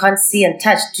ways that you can't see and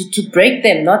touch, to break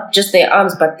them, not just their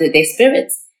arms, but their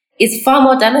spirits, is far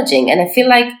more damaging. And I feel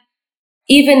like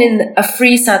even in a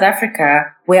free South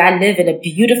Africa, where I live in a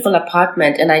beautiful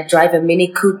apartment and I drive a Mini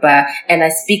Cooper and I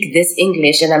speak this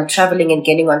English and I'm traveling and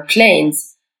getting on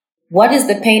planes, what is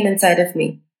the pain inside of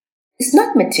me? It's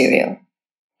not material.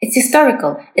 It's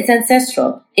historical. It's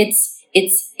ancestral. It's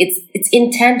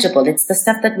intangible. It's the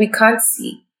stuff that we can't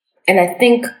see. And I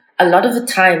think a lot of the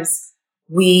times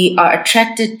we are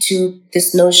attracted to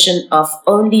this notion of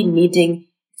only needing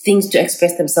things to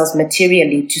express themselves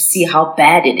materially to see how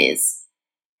bad it is.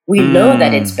 We know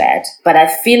that it's bad, but I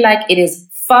feel like it is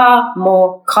far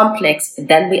more complex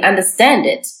than we understand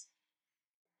it.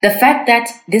 The fact that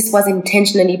this was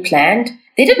intentionally planned,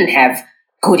 they didn't have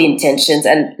good intentions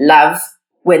and love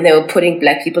when they were putting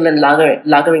Black people and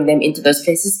luggering them into those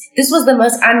places. This was the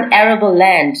most un-arable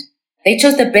land. They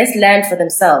chose the best land for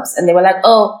themselves. And they were like,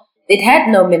 oh, it had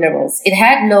no minerals. It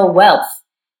had no wealth.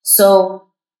 So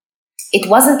it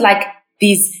wasn't like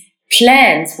these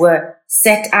plans were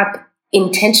set up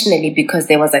intentionally because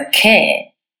there was a care.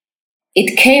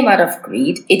 It came out of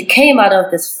greed. It came out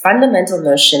of this fundamental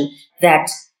notion that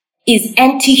is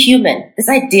anti-human, this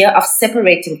idea of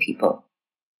separating people.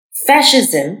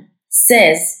 Fascism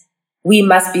says we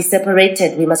must be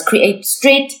separated. We must create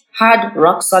straight, hard,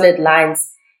 rock-solid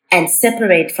lines and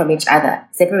separate from each other,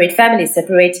 separate families,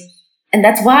 separate. And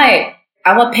that's why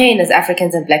our pain as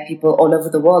Africans and Black people all over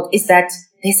the world is that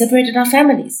they separated our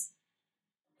families.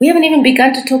 We haven't even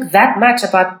begun to talk that much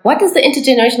about what is the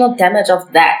intergenerational damage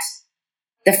of that.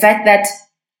 The fact that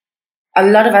a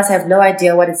lot of us have no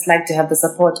idea what it's like to have the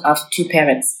support of two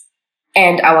parents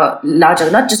and our larger,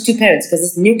 not just two parents, because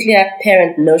this nuclear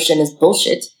parent notion is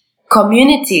bullshit.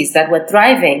 Communities that were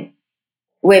thriving,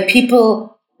 where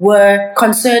people were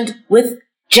concerned with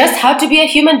just how to be a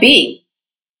human being.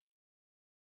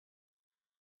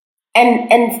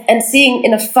 And seeing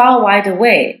in a far wider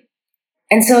way.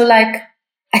 And so, like,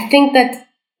 I think that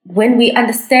when we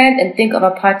understand and think of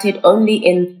apartheid only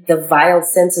in the vile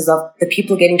senses of the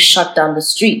people getting shot down the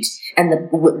street and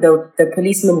the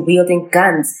policemen wielding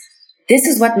guns, this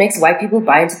is what makes white people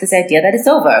buy into this idea that it's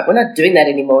over. We're not doing that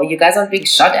anymore. You guys aren't being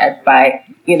shot at by,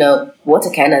 water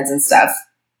cannons and stuff,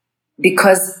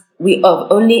 because we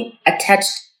have only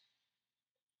attached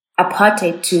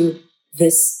apartheid to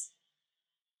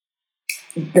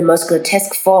the most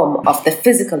grotesque form of the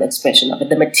physical expression of it,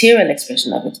 the material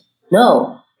expression of it.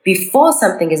 No, before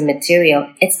something is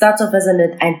material, it starts off as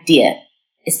an idea.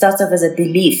 It starts off as a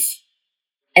belief.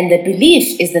 And the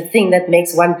belief is the thing that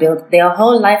makes one build their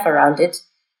whole life around it.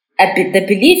 The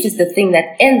belief is the thing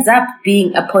that ends up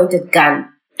being a pointed gun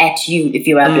at you if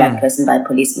you are a black person by a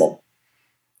policeman.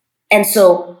 And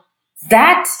so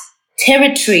that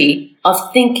territory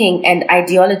of thinking and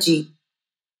ideology,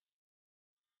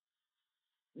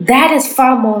 that is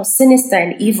far more sinister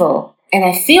and evil. And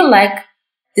I feel like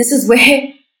this is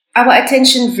where our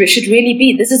attention should really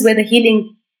be. This is where the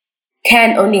healing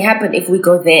can only happen if we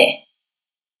go there.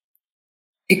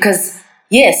 Because,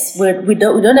 yes, we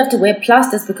don't have to wear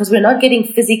plasters because we're not getting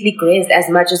physically grazed as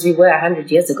much as we were 100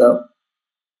 years ago.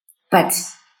 But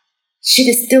shit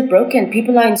is still broken.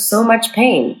 People are in so much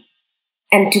pain.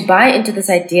 And to buy into this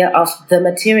idea of the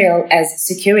material as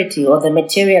security or the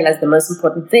material as the most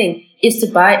important thing is to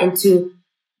buy into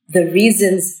the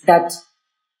reasons that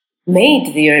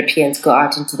made the Europeans go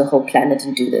out into the whole planet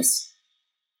and do this.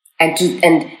 And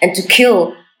to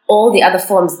kill all the other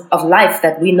forms of life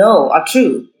that we know are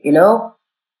true,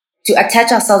 to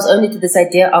attach ourselves only to this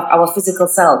idea of our physical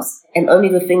selves and only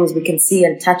the things we can see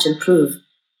and touch and prove.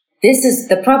 This is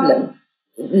the problem.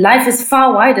 Life is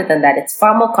far wider than that. It's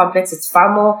far more complex. It's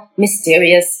far more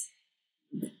mysterious.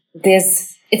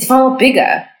 It's far more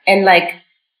bigger. And I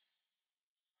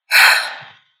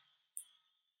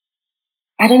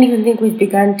don't even think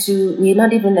we're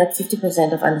not even at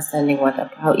 50% of understanding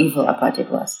how evil apartheid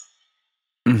was.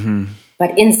 Mm-hmm.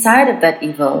 But inside of that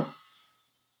evil,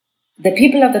 the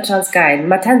people of the Transkei,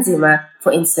 Matanzima,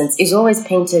 for instance, is always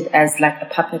painted as like a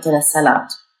puppet and a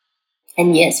sellout.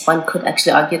 And yes, one could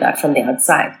actually argue that from the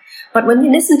outside. But when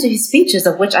you listen to his speeches,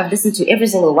 of which I've listened to every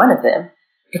single one of them,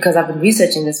 because I've been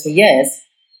researching this for years,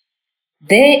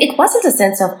 it wasn't a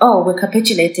sense of, oh, we're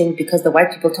capitulating because the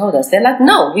white people told us. They're like,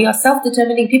 no, we are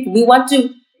self-determining people. We want to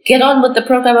get on with the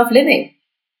program of living.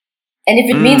 And if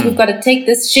it means we've got to take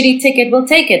this shitty ticket, we'll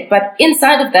take it. But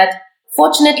inside of that,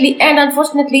 fortunately and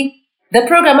unfortunately, the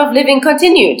program of living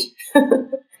continued.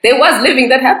 There was living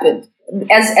that happened.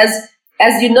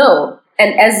 As you know,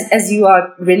 and as you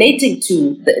are relating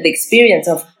to the experience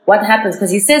of what happens,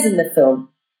 because he says in the film,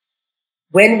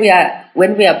 when we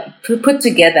are put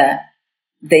together,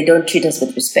 they don't treat us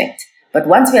with respect. But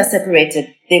once we are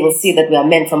separated, they will see that we are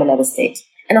men from another state.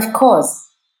 And of course,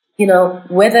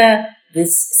 whether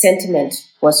this sentiment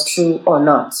was true or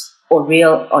not, or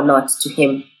real or not to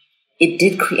him, it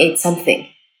did create something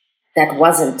that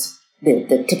wasn't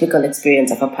the typical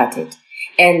experience of apartheid.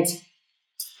 And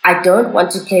I don't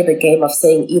want to play the game of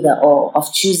saying either or,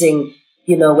 of choosing,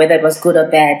 whether it was good or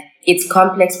bad. It's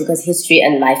complex because history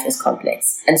and life is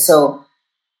complex. And so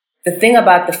the thing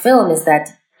about the film is that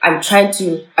I'm trying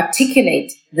to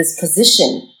articulate this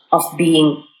position of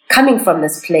coming from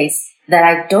this place that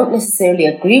I don't necessarily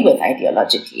agree with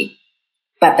ideologically,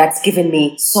 but that's given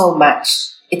me so much.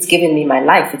 It's given me my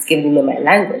life. It's given me my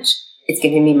language. It's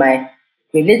given me my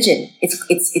religion.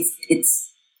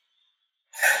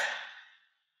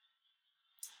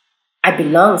 I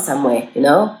belong somewhere,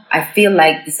 I feel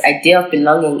like this idea of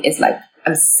belonging is like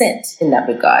I'm set in that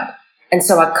regard. And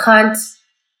so I can't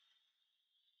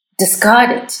discard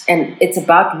it. And it's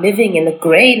about living in the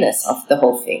grayness of the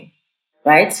whole thing,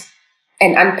 right?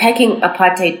 And unpacking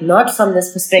apartheid not from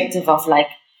this perspective of like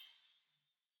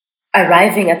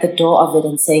arriving at the door of it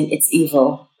and saying it's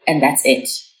evil and that's it.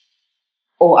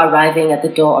 Or arriving at the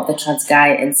door of the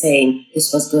Transkei and saying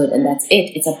this was good and that's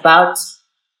it. It's about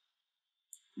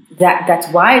that's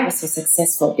why it was so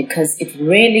successful, because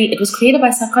it was created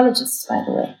by psychologists, by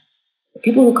the way. The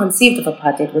people who conceived of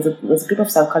apartheid was a group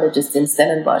of psychologists in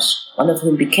Stellenbosch, one of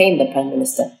whom became the prime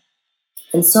minister.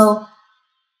 And so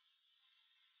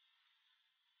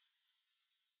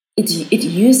it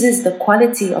uses the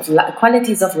qualities of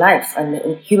life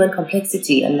and human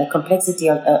complexity and the complexity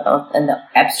of and the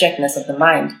abstractness of the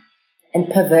mind, and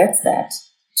perverts that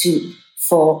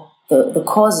for the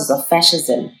causes of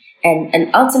fascism. And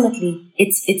ultimately,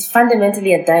 it's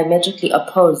fundamentally and diametrically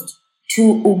opposed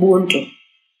to Ubuntu.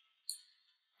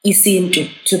 Isintu,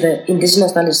 to the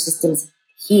indigenous knowledge systems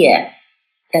here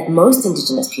that most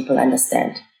indigenous people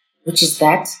understand, which is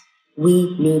that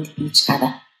we need each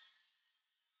other.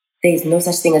 There is no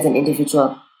such thing as an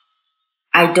individual.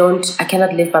 I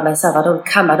cannot live by myself. I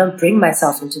don't bring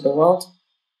myself into the world.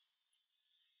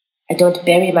 I don't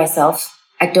bury myself.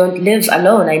 I don't live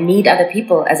alone. I need other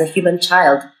people as a human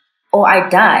child, or I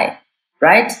die,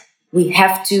 right? We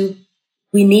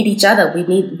need each other.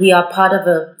 We are part of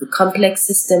a complex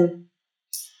system,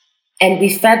 and we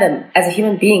fathom as a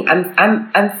human being.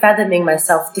 I'm fathoming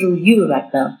myself through you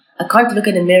right now. I can't look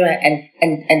in the mirror and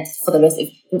for the rest of,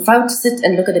 if I were to sit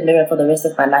and look at the mirror for the rest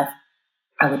of my life,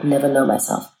 I would never know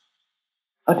myself.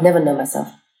 I would never know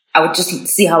myself. I would just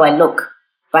see how I look.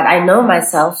 But I know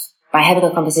myself by having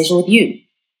a conversation with you.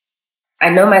 I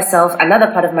know myself,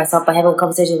 another part of myself, by having a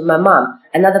conversation with my mom,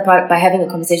 another part by having a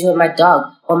conversation with my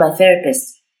dog or my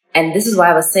therapist. And this is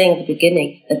why I was saying at the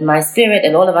beginning that my spirit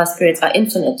and all of our spirits are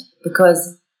infinite,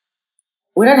 because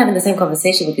we're not having the same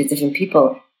conversation with these different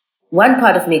people. One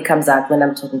part of me comes out when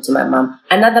I'm talking to my mom,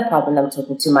 another part when I'm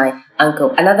talking to my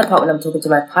uncle, another part when I'm talking to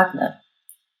my partner.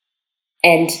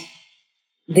 And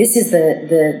this is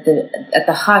the at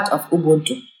the heart of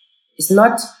Ubuntu. It's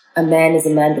not a man is a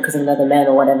man because of another man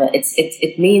or whatever.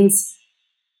 It means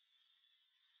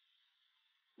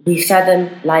we fathom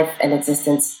life and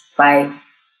existence by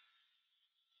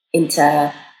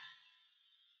interpersonal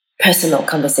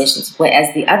conversations.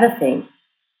 Whereas the other thing,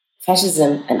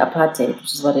 fascism and apartheid,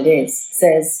 which is what it is,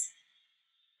 says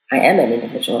I am an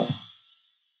individual,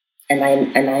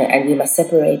 and we must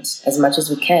separate as much as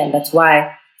we can. That's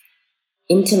why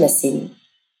intimacy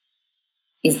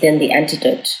is then the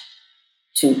antidote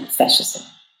to fascism.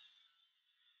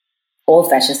 All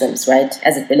fascisms, right?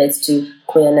 As it relates to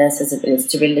queerness, as it relates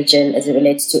to religion, as it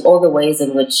relates to all the ways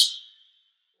in which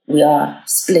we are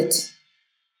split.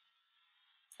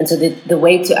 And so the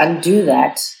way to undo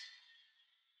that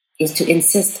is to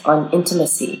insist on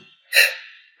intimacy.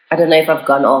 I don't know if I've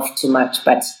gone off too much,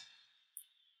 but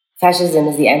fascism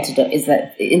is the antidote,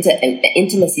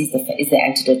 intimacy is the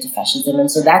antidote to fascism.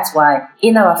 And so that's why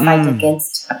in our fight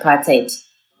against apartheid,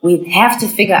 we have to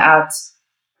figure out,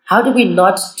 how do we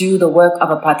not do the work of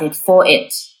apartheid for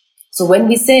it? So when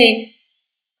we say,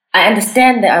 I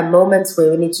understand there are moments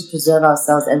where we need to preserve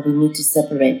ourselves and we need to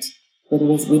separate. When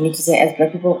we need to say, as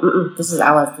Black people, this is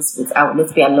ours, this is ours,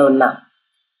 let's be alone now.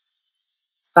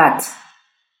 But,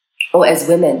 or as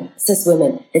women, cis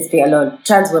women, let's be alone.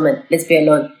 Trans women, let's be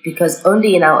alone. Because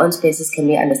only in our own spaces can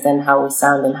we understand how we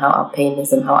sound and how our pain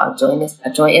is and how our joy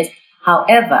is.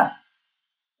 However,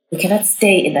 we cannot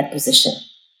stay in that position.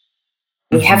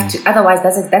 We have to, otherwise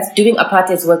that's doing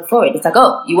apartheid's work for it. It's like,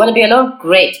 oh, you want to be alone?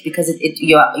 Great, because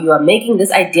you are making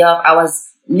this idea of ours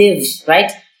live,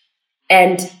 right?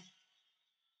 And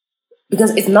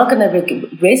because it's not going to be,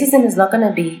 racism is not going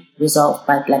to be resolved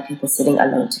by Black people sitting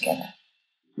alone together.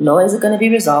 Nor is it going to be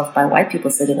resolved by white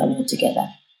people sitting alone together.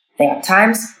 There are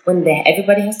times when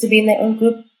everybody has to be in their own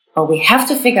group, but we have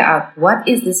to figure out what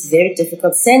is this very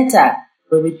difficult center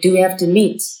where we do have to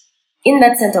meet. In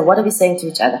that center, what are we saying to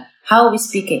each other? How are we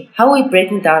speaking? How are we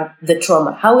breaking down the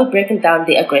trauma? How are we breaking down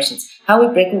the aggressions? How are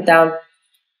we breaking down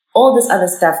all this other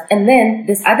stuff? And then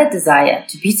this other desire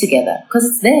to be together, because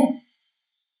it's there.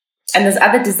 And this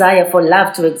other desire for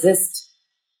love to exist.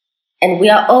 And we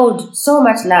are owed so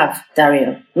much love,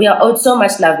 Dario. We are owed so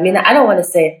much love. I mean, I don't want to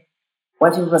say,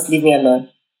 white people must leave me alone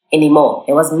anymore.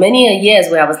 There was many years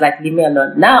where I was like, leave me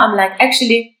alone. Now I'm like,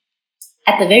 actually,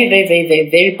 at the very, very, very, very,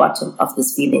 very bottom of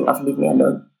this feeling of leave me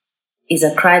alone is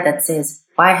a cry that says,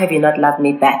 why have you not loved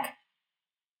me back?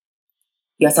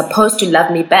 You're supposed to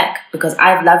love me back because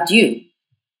I've loved you.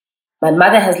 My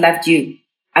mother has loved you.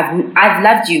 I've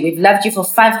loved you. We've loved you for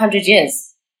 500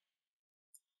 years.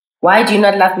 Why do you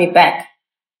not love me back?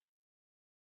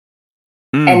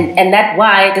 And that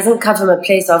why doesn't come from a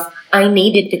place of I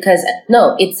need it because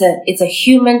no, it's a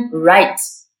human right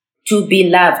to be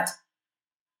loved.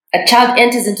 A child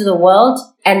enters into the world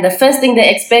and the first thing they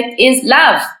expect is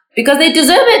love because they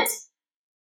deserve it.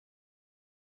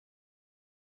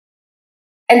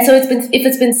 And so if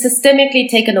it's been systemically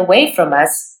taken away from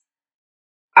us,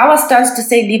 our stance to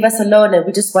say leave us alone and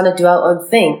we just want to do our own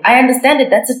thing. I understand it.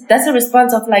 That's a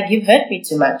response of like, you've hurt me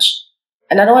too much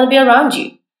and I don't want to be around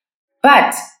you.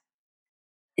 But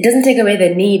it doesn't take away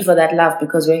the need for that love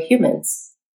because we're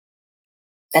humans.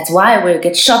 That's why we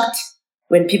get shocked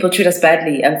when people treat us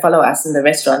badly and follow us in the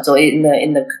restaurants or in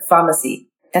the pharmacy.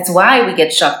 That's why we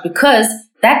get shocked, because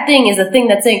that thing is a thing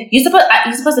that's saying, you're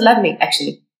supposed to love me,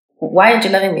 actually. Why aren't you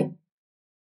loving me?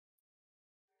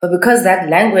 But because that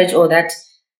language or that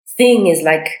thing is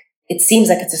like, it seems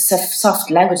like it's a soft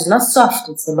language. It's not soft.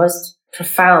 It's the most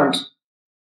profound.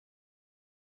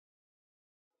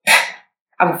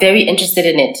 I'm very interested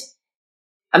in it.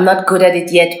 I'm not good at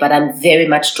it yet, but I'm very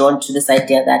much drawn to this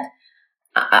idea that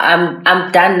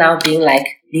I'm done now being like,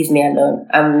 leave me alone.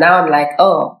 I'm like,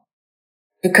 oh,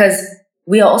 because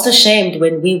we are also shamed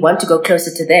when we want to go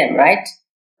closer to them, right?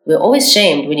 We're always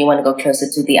shamed when you want to go closer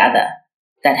to the other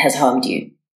that has harmed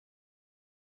you.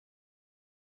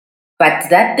 But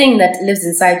that thing that lives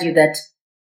inside you that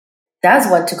does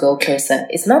want to go closer,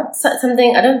 it's not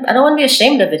something, I don't want to be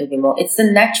ashamed of it anymore. It's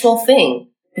a natural thing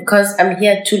because I'm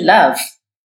here to love.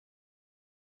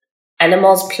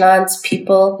 Animals, plants,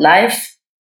 people, life.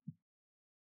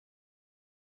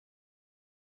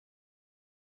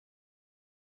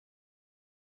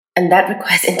 And that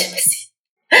requires intimacy.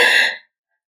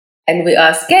 And we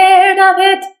are scared of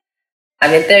it.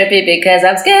 I'm in therapy because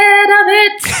I'm scared of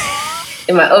it.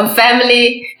 In my own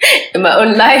family, in my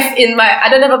own life, I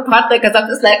don't have a partner because I'm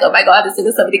just like, oh my God, as soon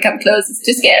as somebody comes close, it's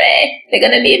too scary. They're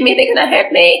going to leave me. They're going to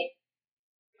hurt me.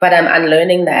 But I'm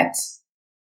unlearning that.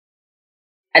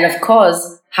 And of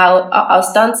course, how our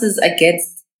stances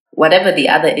against whatever the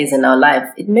other is in our life,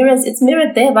 it's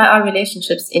mirrored there by our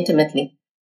relationships intimately.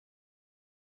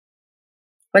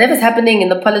 Whatever's happening in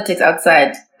the politics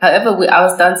outside, however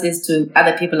our stance is to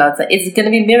other people outside, it's going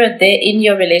to be mirrored there in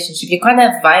your relationship. You can't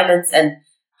have violence and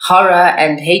horror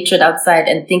and hatred outside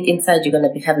and think inside you're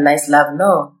going to have nice love.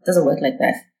 No, it doesn't work like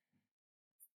that.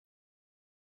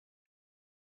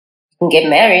 You can get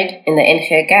married in the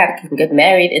NG Kerk. You can get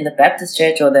married in the Baptist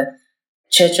church or the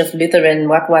Church of Lutheran,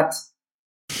 what.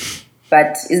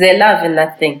 But is there love in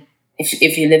that thing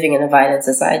if you're living in a violent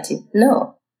society?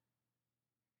 No.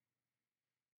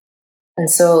 And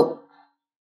so,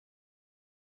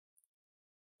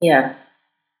 yeah.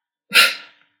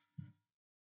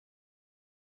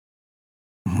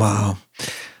 Wow.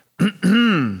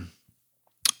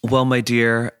 Well, my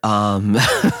dear, oh my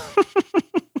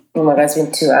God, it's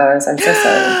been 2 hours. I'm so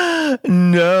sorry.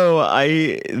 No,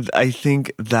 I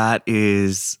think that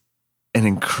is an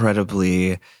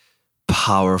incredibly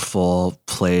powerful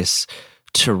place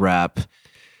to wrap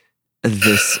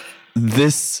this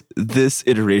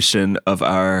iteration of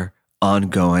our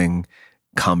ongoing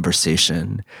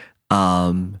conversation.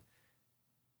 I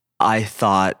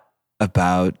thought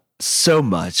about so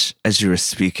much as you were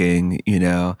speaking,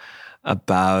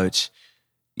 about,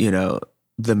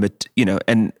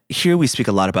 and here we speak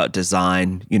a lot about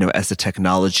design, as a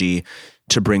technology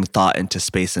to bring thought into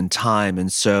space and time.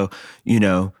 And so,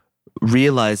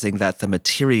 realizing that the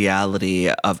materiality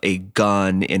of a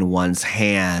gun in one's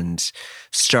hand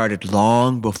started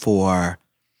long before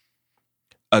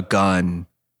a gun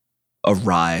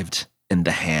arrived in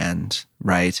the hand,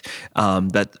 right?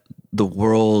 That the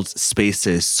world's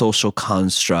spaces, social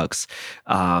constructs,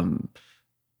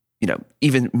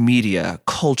 even media,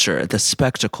 culture, the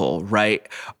spectacle, right?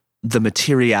 The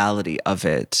materiality of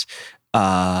it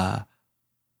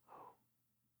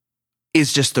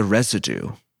is just the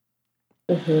residue.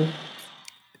 Mm-hmm.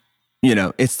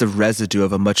 It's the residue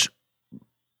of a much,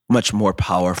 much more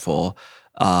powerful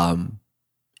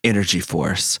energy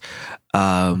force.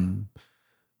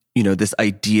 This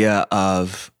idea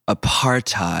of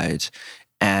apartheid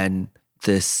and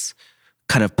this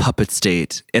kind of puppet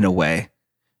state, in a way,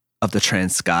 of the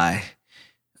trans sky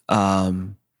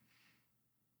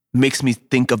makes me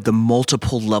think of the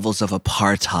multiple levels of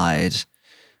apartheid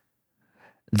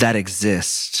that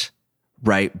exist,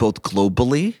 right? Both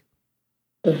globally,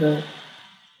 mm-hmm.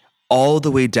 all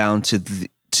the way down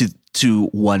to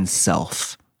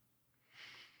oneself,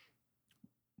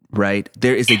 right?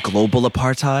 There is a global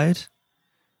apartheid,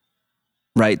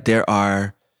 right? There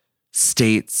are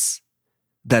states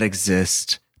that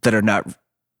exist that are not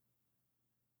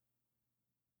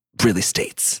really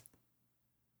states.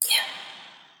 Yeah.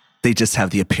 They just have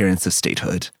the appearance of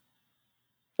statehood,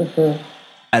 mm-hmm.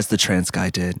 as the trans guy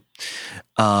did.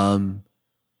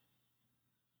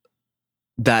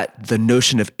 That the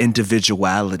notion of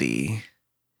individuality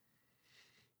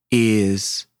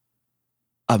is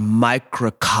a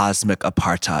microcosmic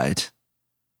apartheid,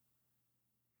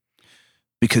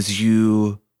 because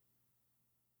you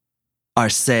are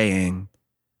saying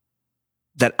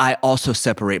that I also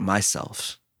separate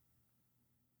myself,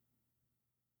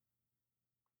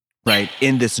 right?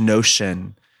 In this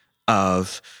notion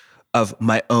of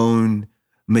my own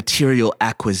material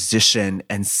acquisition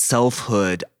and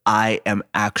selfhood, I am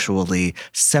actually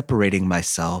separating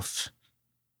myself.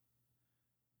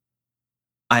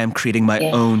 I am creating my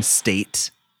own state,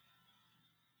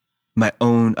 my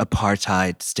own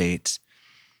apartheid state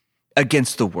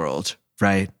against the world,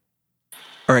 right?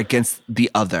 or against the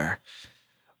other,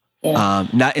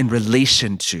 not in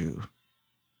relation to,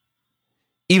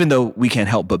 even though we can't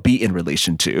help but be in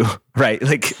relation to, right?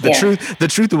 Like the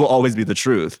truth will always be the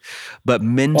truth, but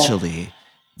mentally,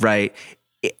 right?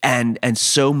 And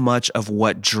so much of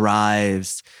what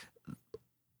drives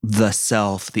the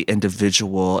self, the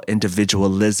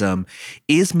individualism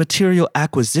is material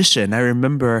acquisition. I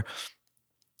remember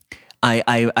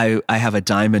I have a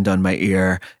diamond on my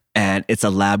ear, and it's a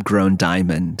lab-grown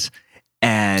diamond.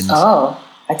 And I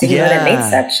didn't know that made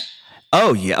such.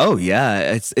 Oh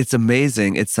yeah. It's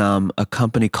amazing. It's a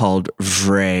company called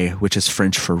Vray, which is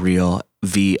French for real,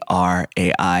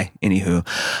 VRAI. Anywho,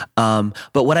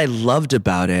 but what I loved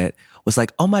about it was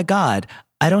like, oh my God,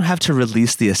 I don't have to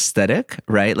release the aesthetic,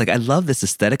 right? Like I love this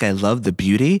aesthetic, I love the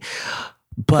beauty,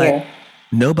 but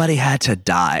nobody had to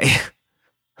die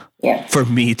for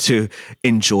me to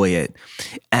enjoy it,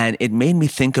 and it made me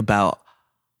think about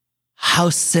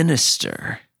how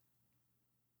sinister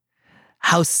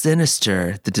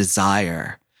the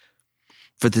desire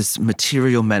for this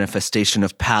material manifestation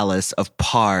of palace, of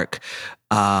park,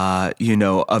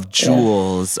 of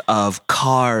jewels, of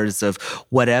cars, of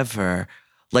whatever.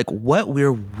 Like what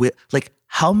like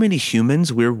how many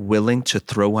humans we're willing to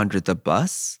throw under the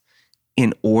bus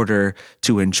in order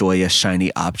to enjoy a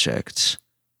shiny object.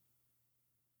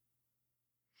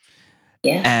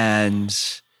 Yeah.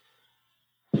 And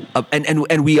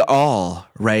we all,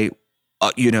 right?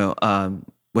 What do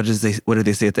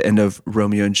they say at the end of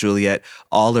Romeo and Juliet?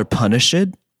 All are punished. Right,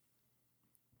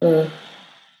 and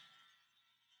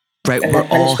we're that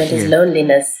all punishment here. is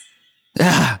loneliness.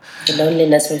 The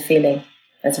loneliness we're feeling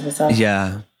as a result.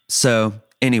 Yeah. So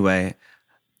anyway,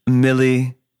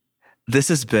 Millie, this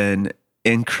has been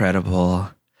incredible.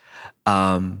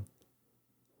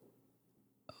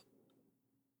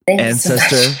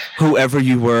 Ancestor, whoever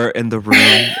you were in the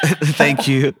room, thank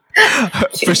you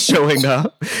for showing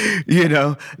up.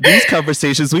 These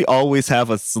conversations, we always have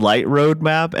a slight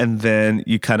roadmap, and then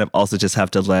you kind of also just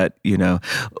have to let,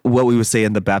 what we would say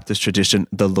in the Baptist tradition,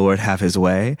 the Lord have his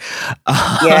way.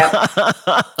 Yeah.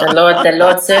 The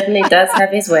Lord certainly does have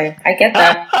his way. I get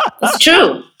that. It's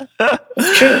true.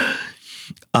 It's true.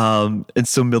 And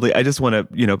so, Millie, I just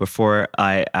want to, before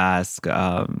I ask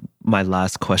my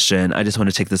last question, I just want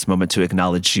to take this moment to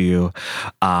acknowledge you,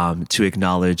 to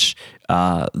acknowledge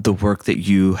the work that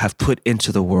you have put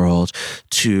into the world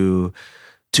to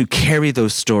carry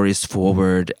those stories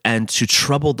forward and to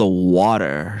trouble the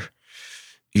water.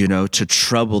 To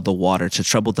trouble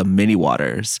the many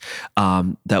waters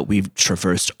that we've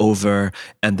traversed over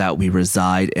and that we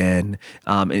reside in,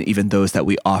 and even those that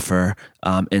we offer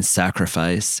in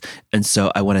sacrifice. And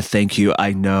so I want to thank you.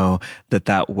 I know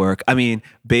that work. I mean,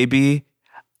 baby,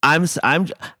 I'm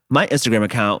my Instagram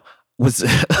account was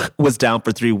down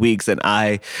for 3 weeks, and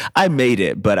I made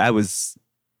it, but it was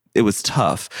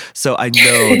tough. So I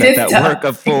know that work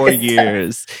of 4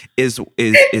 years is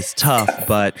tough,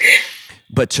 but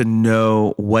to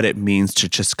know what it means to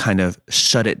just kind of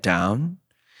shut it down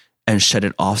and shut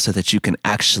it off so that you can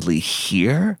actually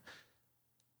hear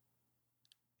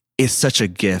is such a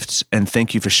gift. And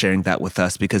thank you for sharing that with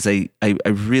us, because I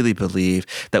really believe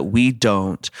that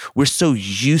we're so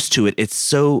used to it.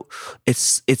 It's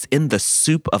in the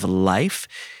soup of life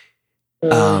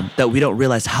that we don't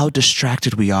realize how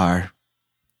distracted we are,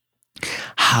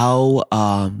 how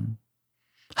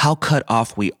cut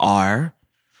off we are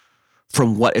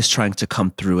from what is trying to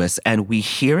come through us. And we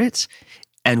hear it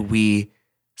and we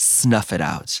snuff it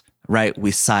out, right?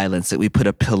 We silence it. We put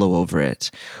a pillow over it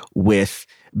with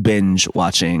binge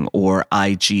watching or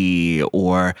IG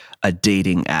or a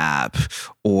dating app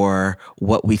or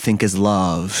what we think is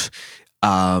love.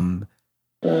 And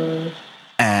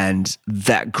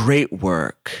that great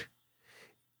work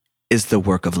is the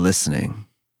work of listening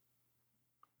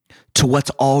to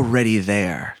what's already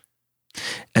there.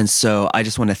 And so I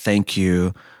just want to thank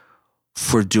you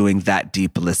for doing that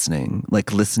deep listening,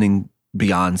 like listening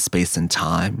beyond space and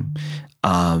time,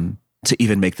 to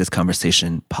even make this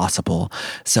conversation possible.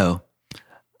 So,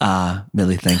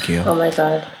 Millie, thank you. Oh my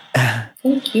God.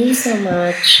 Thank you so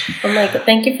much. Oh my God.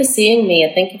 Thank you for seeing me,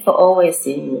 and thank you for always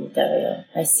seeing me, Dario.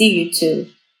 I see you too.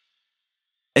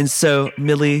 And so,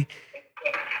 Millie,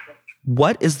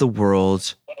 what is the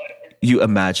world you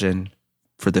imagine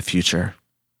for the future?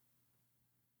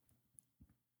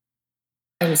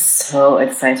 I'm so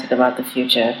excited about the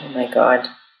future. Oh my God.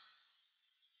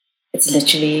 It's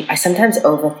literally, I sometimes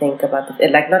overthink about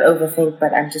not overthink,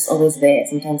 but I'm just always there.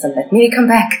 Sometimes I'm like, maybe come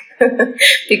back.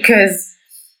 Because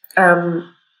I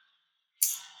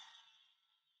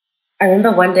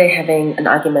remember one day having an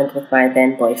argument with my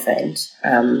then boyfriend,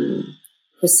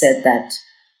 who said that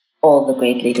all the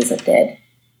great leaders are dead.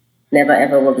 Never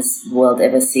ever will this world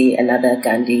ever see another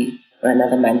Gandhi or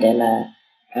another Mandela.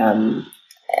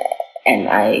 And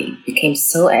I became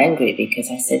so angry because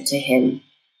I said to him,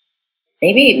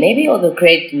 maybe all the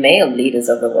great male leaders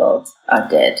of the world are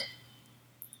dead.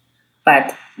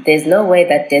 But there's no way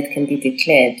that death can be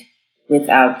declared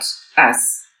without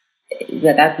us,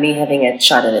 without me having a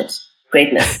shot at it.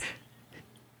 Greatness.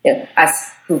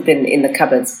 Us who've been in the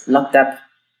cupboards, locked up,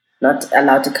 not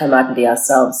allowed to come out and be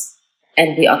ourselves.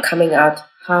 And we are coming out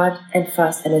hard and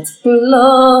fast, and it's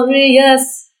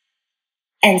glorious.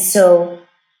 And so,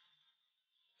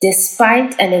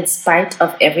 despite and in spite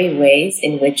of every ways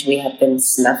in which we have been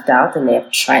snuffed out and they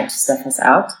have tried to snuff us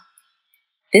out,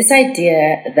 this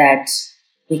idea that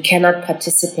we cannot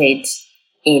participate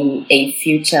in a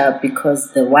future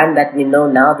because the one that we know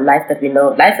now, the life that we know,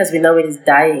 life as we know it is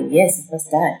dying. Yes, it must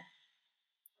die.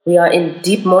 We are in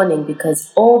deep mourning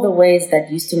because all the ways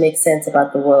that used to make sense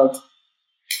about the world,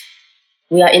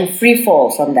 we are in free fall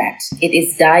from that. It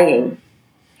is dying.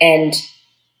 And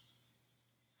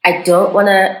I don't want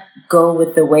to go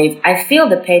with the wave. I feel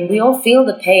the pain. We all feel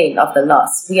the pain of the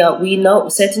loss. We know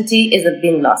certainty isn't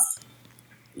being lost.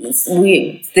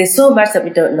 There's so much that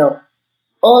we don't know.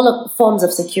 All forms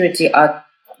of security are,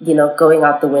 going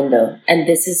out the window. And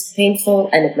this is painful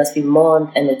and it must be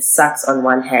mourned and it sucks on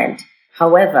one hand.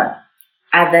 However,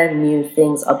 other new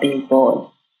things are being born.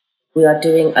 We are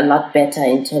doing a lot better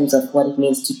in terms of what it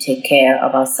means to take care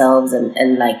of ourselves and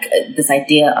this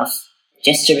idea of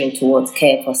gesturing towards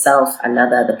care for self,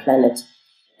 another, the planet,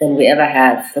 than we ever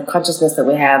have. The consciousness that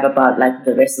we have about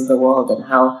the rest of the world and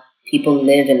how people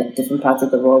live in different parts of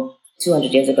the world.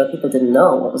 200 years ago, people didn't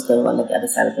know what was going on the other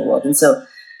side of the world. And so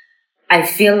I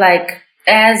feel like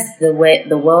as the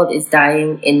world is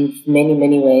dying in many,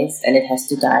 many ways, and it has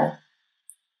to die,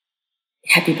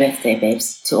 happy birthday,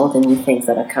 babes, to all the new things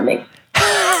that are coming.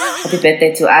 Happy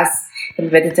birthday to us. Happy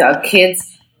birthday to our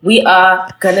kids. We are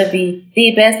going to be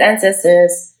the best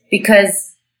ancestors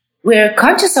because we're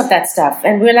conscious of that stuff.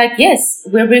 And we're like, yes,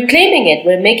 we're reclaiming it.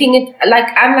 We're making it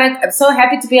I'm so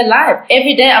happy to be alive.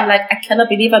 Every day I'm like, I cannot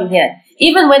believe I'm here.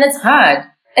 Even when it's hard,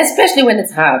 especially when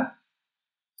it's hard.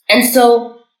 And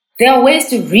so there are ways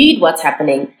to read what's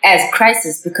happening as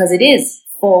crisis because it is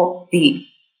for the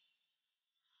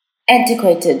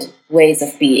antiquated ways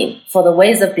of being, for the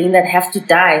ways of being that have to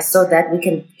die so that we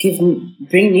can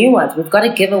bring new ones. We've got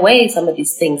to give away some of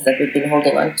these things that we've been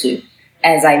holding on to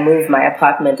as I move my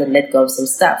apartment and let go of some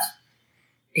stuff.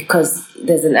 Because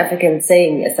there's a South African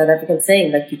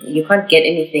saying, you can't get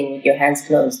anything with your hands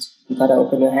closed. You've got to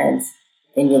open your hands,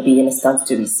 then you'll be in a stance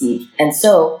to receive. And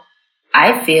so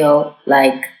I feel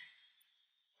like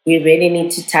we really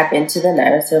need to tap into the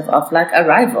narrative of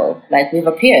arrival, we've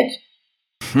appeared.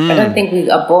 I don't think we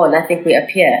are born. I think we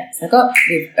appear. It's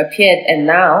we've appeared, and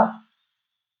now,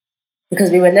 because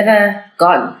we were never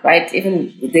gone, right?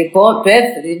 Even the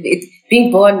birth, being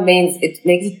born it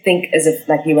makes you think as if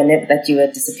you were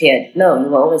disappeared. No, you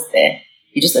were always there.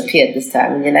 You just appeared this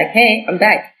time, and you're like, hey, I'm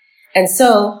back. And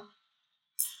so,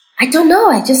 I don't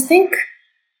know. I just think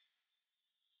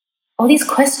all these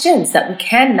questions that we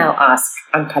can now ask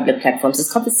on public platforms, this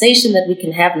conversation that we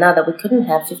can have now that we couldn't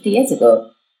have 50 years ago.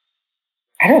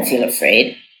 I don't feel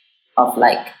afraid of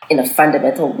in a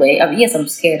fundamental way. Yes, I'm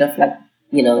scared of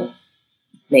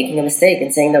making a mistake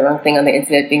and saying the wrong thing on the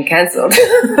internet being cancelled.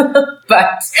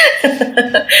 but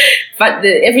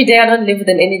every day I don't live with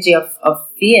an energy of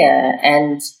fear,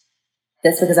 and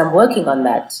that's because I'm working on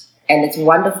that. And it's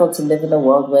wonderful to live in a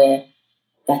world where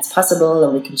that's possible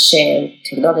and we can share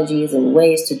technologies and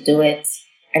ways to do it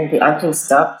and we aren't being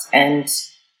stopped. And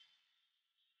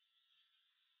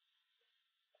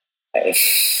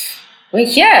we're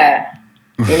here,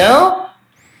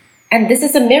 And this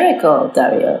is a miracle,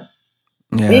 Dario.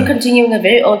 Yeah. We're continuing a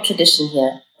very old tradition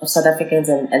here of South Africans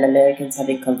and Americans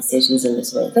having conversations in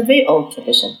this way. It's a very old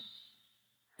tradition.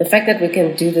 The fact that we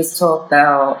can do this talk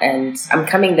now, and I'm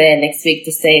coming there next week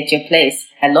to stay at your place.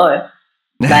 Hello.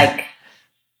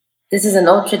 This is an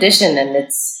old tradition, and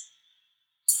it's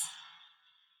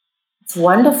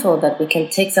wonderful that we can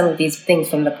take some of these things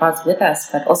from the past with us,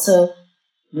 but also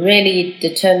really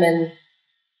determine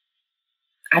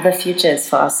other futures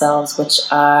for ourselves,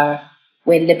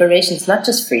 where liberation is not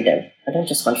just freedom. I don't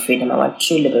just want freedom, I want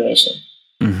true liberation.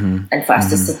 Mm-hmm. And for us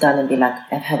to sit down and be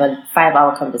have a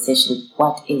 5-hour conversation,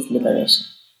 what is liberation?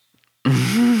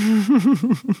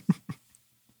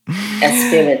 As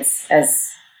spirits,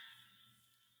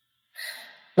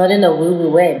 not in a woo-woo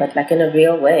way, but in a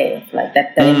real way,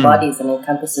 that embodies and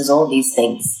encompasses all these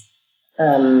things.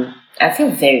 I feel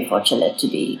very fortunate to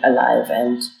be alive,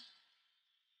 and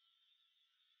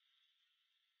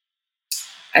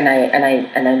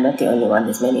I'm not the only one.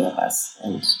 There's many of us,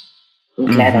 and I'm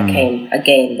glad I came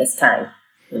again this time.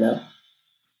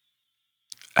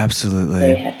 Absolutely.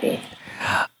 Very happy.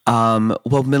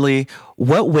 Well, Millie,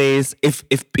 what ways, if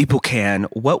people can,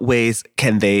 what ways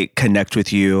can they connect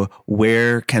with you?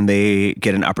 Where can they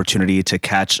get an opportunity to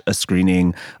catch a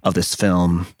screening of this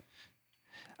film?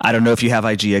 I don't know if you have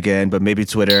IG again, but maybe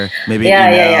Twitter, maybe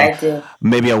email, I do.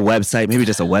 Maybe a website, maybe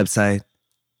just a website.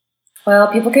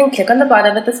 Well, people can click on the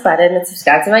bottom of this button and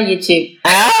subscribe to my YouTube.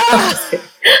 I'm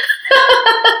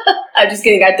just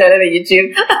kidding. I don't have a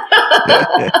YouTube.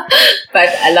 But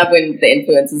I love when the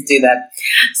influencers do that.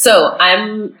 So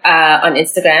I'm on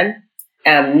Instagram,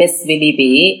 Miss Millie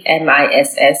B,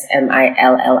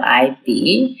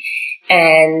 MISSMILLIB.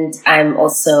 And I'm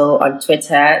also on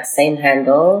Twitter, same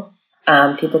handle.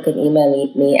 People can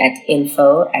email me at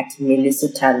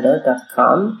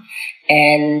info@milisuthando.com.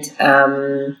 And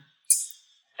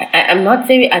I'm not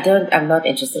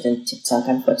interested in TikTok,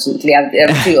 unfortunately. I'm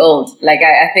too old. Like,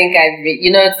 I think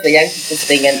it's the young people's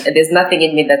thing, and there's nothing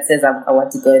in me that says I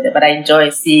want to go there, but I enjoy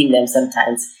seeing them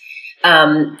sometimes.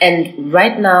 And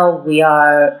right now we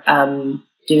are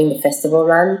doing the festival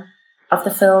run of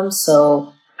the film.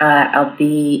 So I'll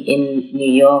be in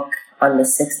New York on the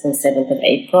 6th and 7th of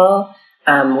April.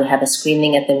 We have a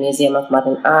screening at the Museum of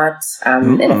Modern Art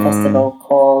in a festival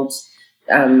called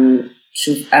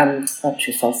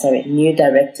New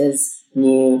Directors,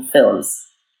 New Films.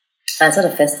 It's not a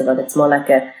festival, it's more like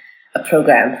a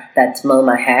program that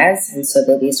MoMA has. And so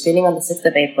there'll be a screening on the 6th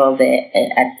of April there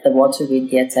at the Walter Reed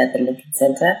Theatre at the Lincoln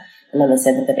Center, and on the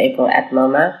 7th of April at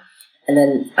MoMA. And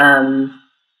then,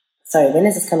 when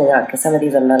is this coming out? Because some of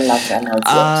these are not allowed to announce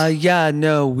yet.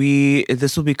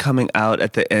 This will be coming out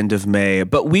at the end of May,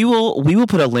 but we will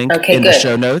put a link in the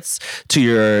show notes to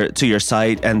your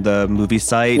site and the movie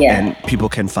site, and people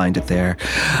can find it there.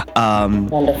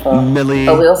 Wonderful. Millie,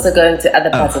 but we're also going to other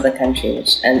parts of the country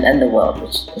and the world,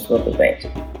 which will be great.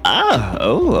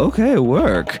 Okay,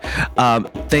 work.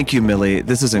 Thank you, Millie.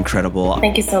 This is incredible.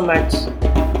 Thank you so much.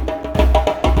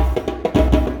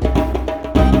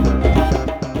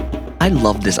 I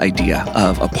love this idea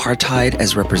of apartheid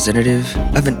as representative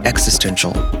of an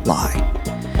existential lie.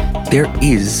 There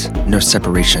is no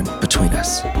separation between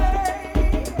us.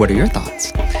 What are your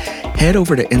thoughts? Head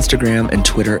over to Instagram and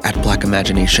Twitter at Black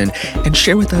Imagination and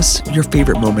share with us your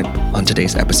favorite moment on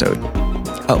today's episode.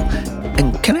 Oh,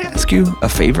 and can I ask you a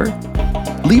favor?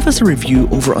 Leave us a review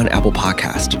over on Apple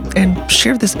Podcast and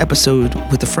share this episode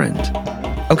with a friend.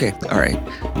 Okay, all right.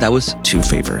 That was 2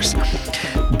 favors.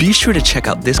 Be sure to check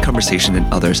out this conversation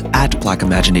and others at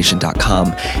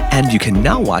blackimagination.com, and you can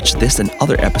now watch this and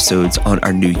other episodes on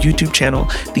our new YouTube channel,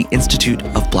 The Institute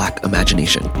of Black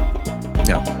Imagination.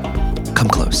 Now, come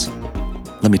close.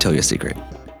 Let me tell you a secret.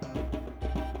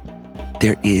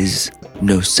 There is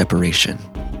no separation.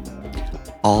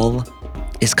 All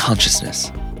is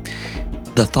consciousness.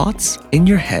 The thoughts in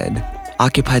your head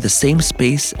occupy the same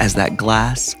space as that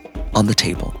glass on the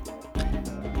table.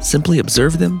 Simply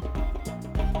observe them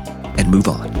and move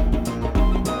on.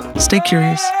 Stay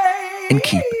curious and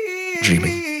keep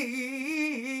dreaming.